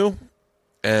me and you,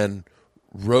 and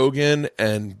Rogan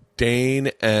and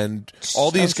Dane and all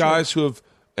these guys who have,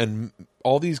 and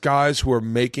all these guys who are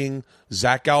making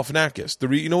Zach Galifianakis.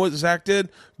 You know what Zach did?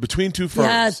 Between 2 firms.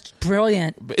 Yeah, it's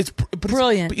brilliant. It's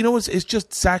brilliant. But you know what? It's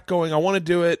just Zach going, I want to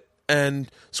do it, and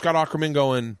Scott Aukerman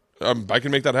going, I can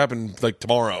make that happen like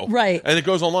tomorrow. Right. And it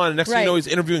goes online, and next thing you know, he's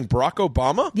interviewing Barack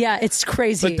Obama. Yeah, it's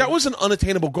crazy. Like, that was an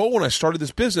unattainable goal when I started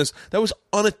this business. That was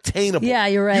unattainable. Yeah,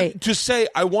 you're right. To say,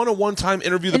 I want to one-time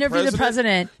interview the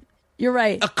president. You're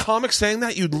right. A comic saying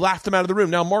that, you'd laugh them out of the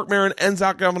room. Now, Mark Maron and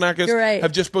Zach Galifianakis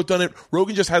have just both done it.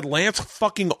 Rogan just had Lance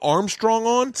fucking Armstrong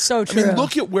on. So true. I mean,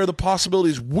 look at where the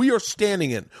possibilities we are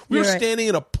standing in. We are standing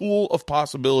in a pool of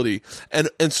possibility.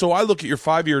 And so I look at your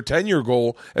 5-year, 10-year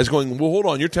goal as going, well, hold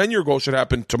on, your 10-year goal should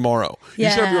happen tomorrow. You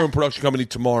should have your own production company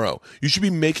tomorrow. You should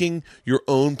be making your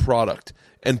own product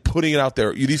and putting it out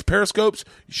there. These Periscopes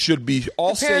should be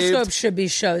all saved. Periscopes should be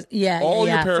shows. Yeah, your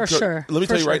Periscopes, for sure. Let me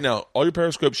tell you right now, all your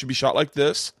Periscopes should be shot like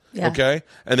this, okay?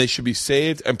 And they should be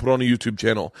saved and put on a YouTube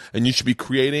channel. And you should be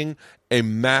creating a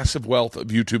massive wealth of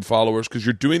YouTube followers, because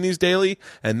you're doing these daily,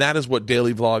 and that is what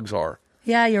daily vlogs are.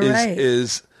 Yeah, you're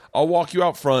right. I'll walk you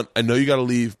out front. I know you got to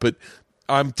leave, but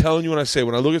I'm telling you when I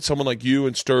look at someone like you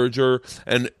and Sturger,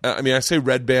 and I mean, I say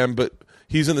Red Band, but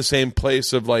he's in the same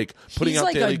place of, like, putting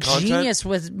out daily content. He's like a genius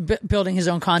with building his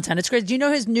own content. It's great. Do you know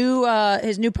his new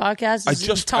podcast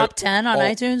is top 10 on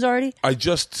iTunes already? I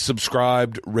just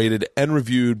subscribed, rated, and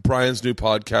reviewed Brian's new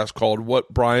podcast called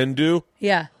What Brian Do.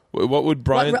 Yeah. What would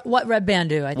Brian? What Red Band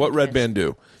Do? What Red Band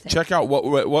Do? Check out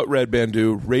what Red Band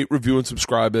Do. Rate, review, and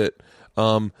subscribe it.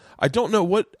 I don't know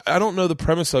the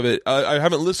premise of it. I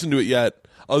haven't listened to it yet,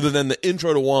 other than the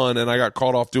intro to one, and I got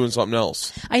caught off doing something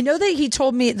else. I know that he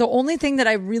told me, the only thing that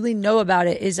I really know about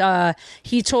it is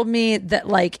he told me that,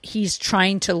 like, he's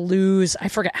trying to lose, I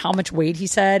forget how much weight he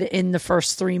said, in the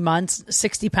first 3 months,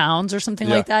 60 pounds or something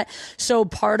like that. So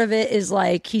part of it is,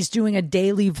 like, he's doing a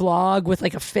daily vlog with,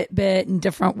 like, a Fitbit and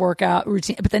different workout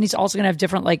routine, but then he's also going to have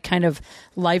different, like, kind of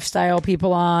lifestyle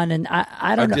people on, and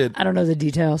I don't know the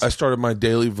details. I started my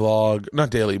daily vlog, not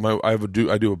daily, I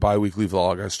do a bi-weekly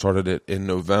vlog. I started it in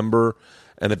November,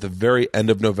 and at the very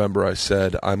end of November I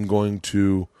said I'm going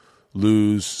to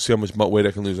see how much weight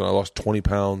I can lose, and I lost 20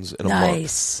 pounds in a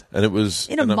month. And it was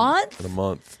in a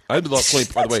month. I had lost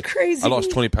 20. By the way, crazy. I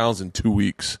lost 20 pounds in 2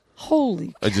 weeks. Holy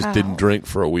cow. I just didn't drink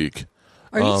for a week.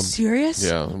 Are you serious?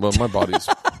 Yeah. Well, my body's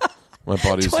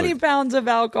 20 pounds of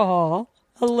alcohol.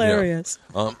 Hilarious.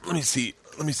 Yeah. Let me see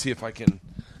if I can.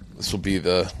 This will be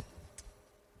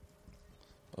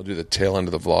I'll do the tail end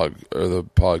of the vlog or the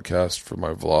podcast for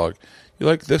my vlog. You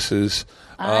like this is,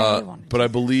 but I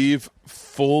believe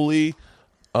fully.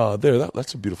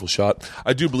 That's a beautiful shot.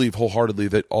 I do believe wholeheartedly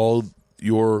that all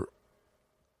your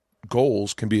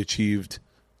goals can be achieved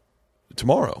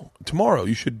tomorrow.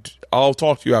 You should. I'll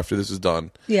talk to you after this is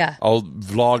done. Yeah. I'll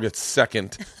vlog it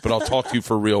second, but I'll talk to you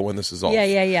for real when this is off.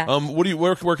 Yeah.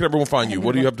 Where can everyone find you?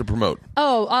 What do you have to promote?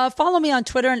 Follow me on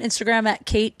Twitter and Instagram at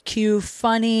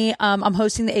KateQFunny. I'm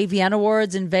hosting the AVN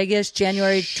Awards in Vegas,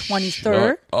 January 23rd.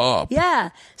 Shut up. Yeah.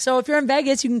 So if you're in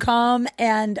Vegas, you can come,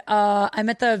 and I'm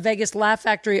at the Vegas Laugh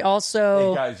Factory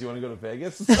also. Hey guys, you want to go to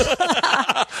Vegas?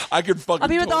 I could fucking. I'll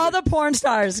be with all the porn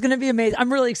stars. It's going to be amazing.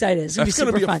 I'm really excited. It's going to be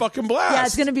super fun. A fucking blast. Yeah,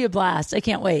 it's going to be a blast. I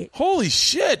can't wait. Holy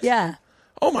shit. Yeah.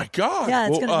 Oh my God! Yeah,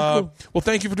 it's gonna be cool. Well,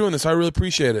 thank you for doing this. I really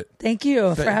appreciate it. Thank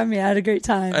you for having me. I had a great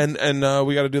time. And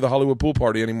we got to do the Hollywood pool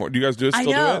party anymore. Do you guys do it? Still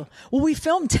I know. Do it? Well, we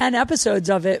filmed 10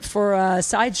 episodes of it for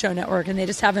Sideshow Network, and they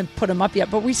just haven't put them up yet.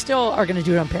 But we still are going to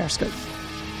do it on Periscope.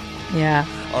 Yeah.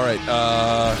 All right.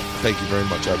 Thank you very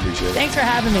much. I appreciate it. Thanks for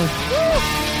having me.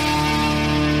 Woo!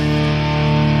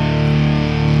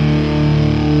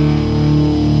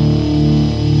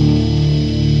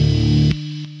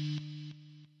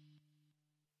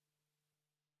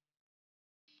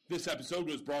 This episode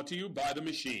was brought to you by The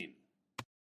Machine.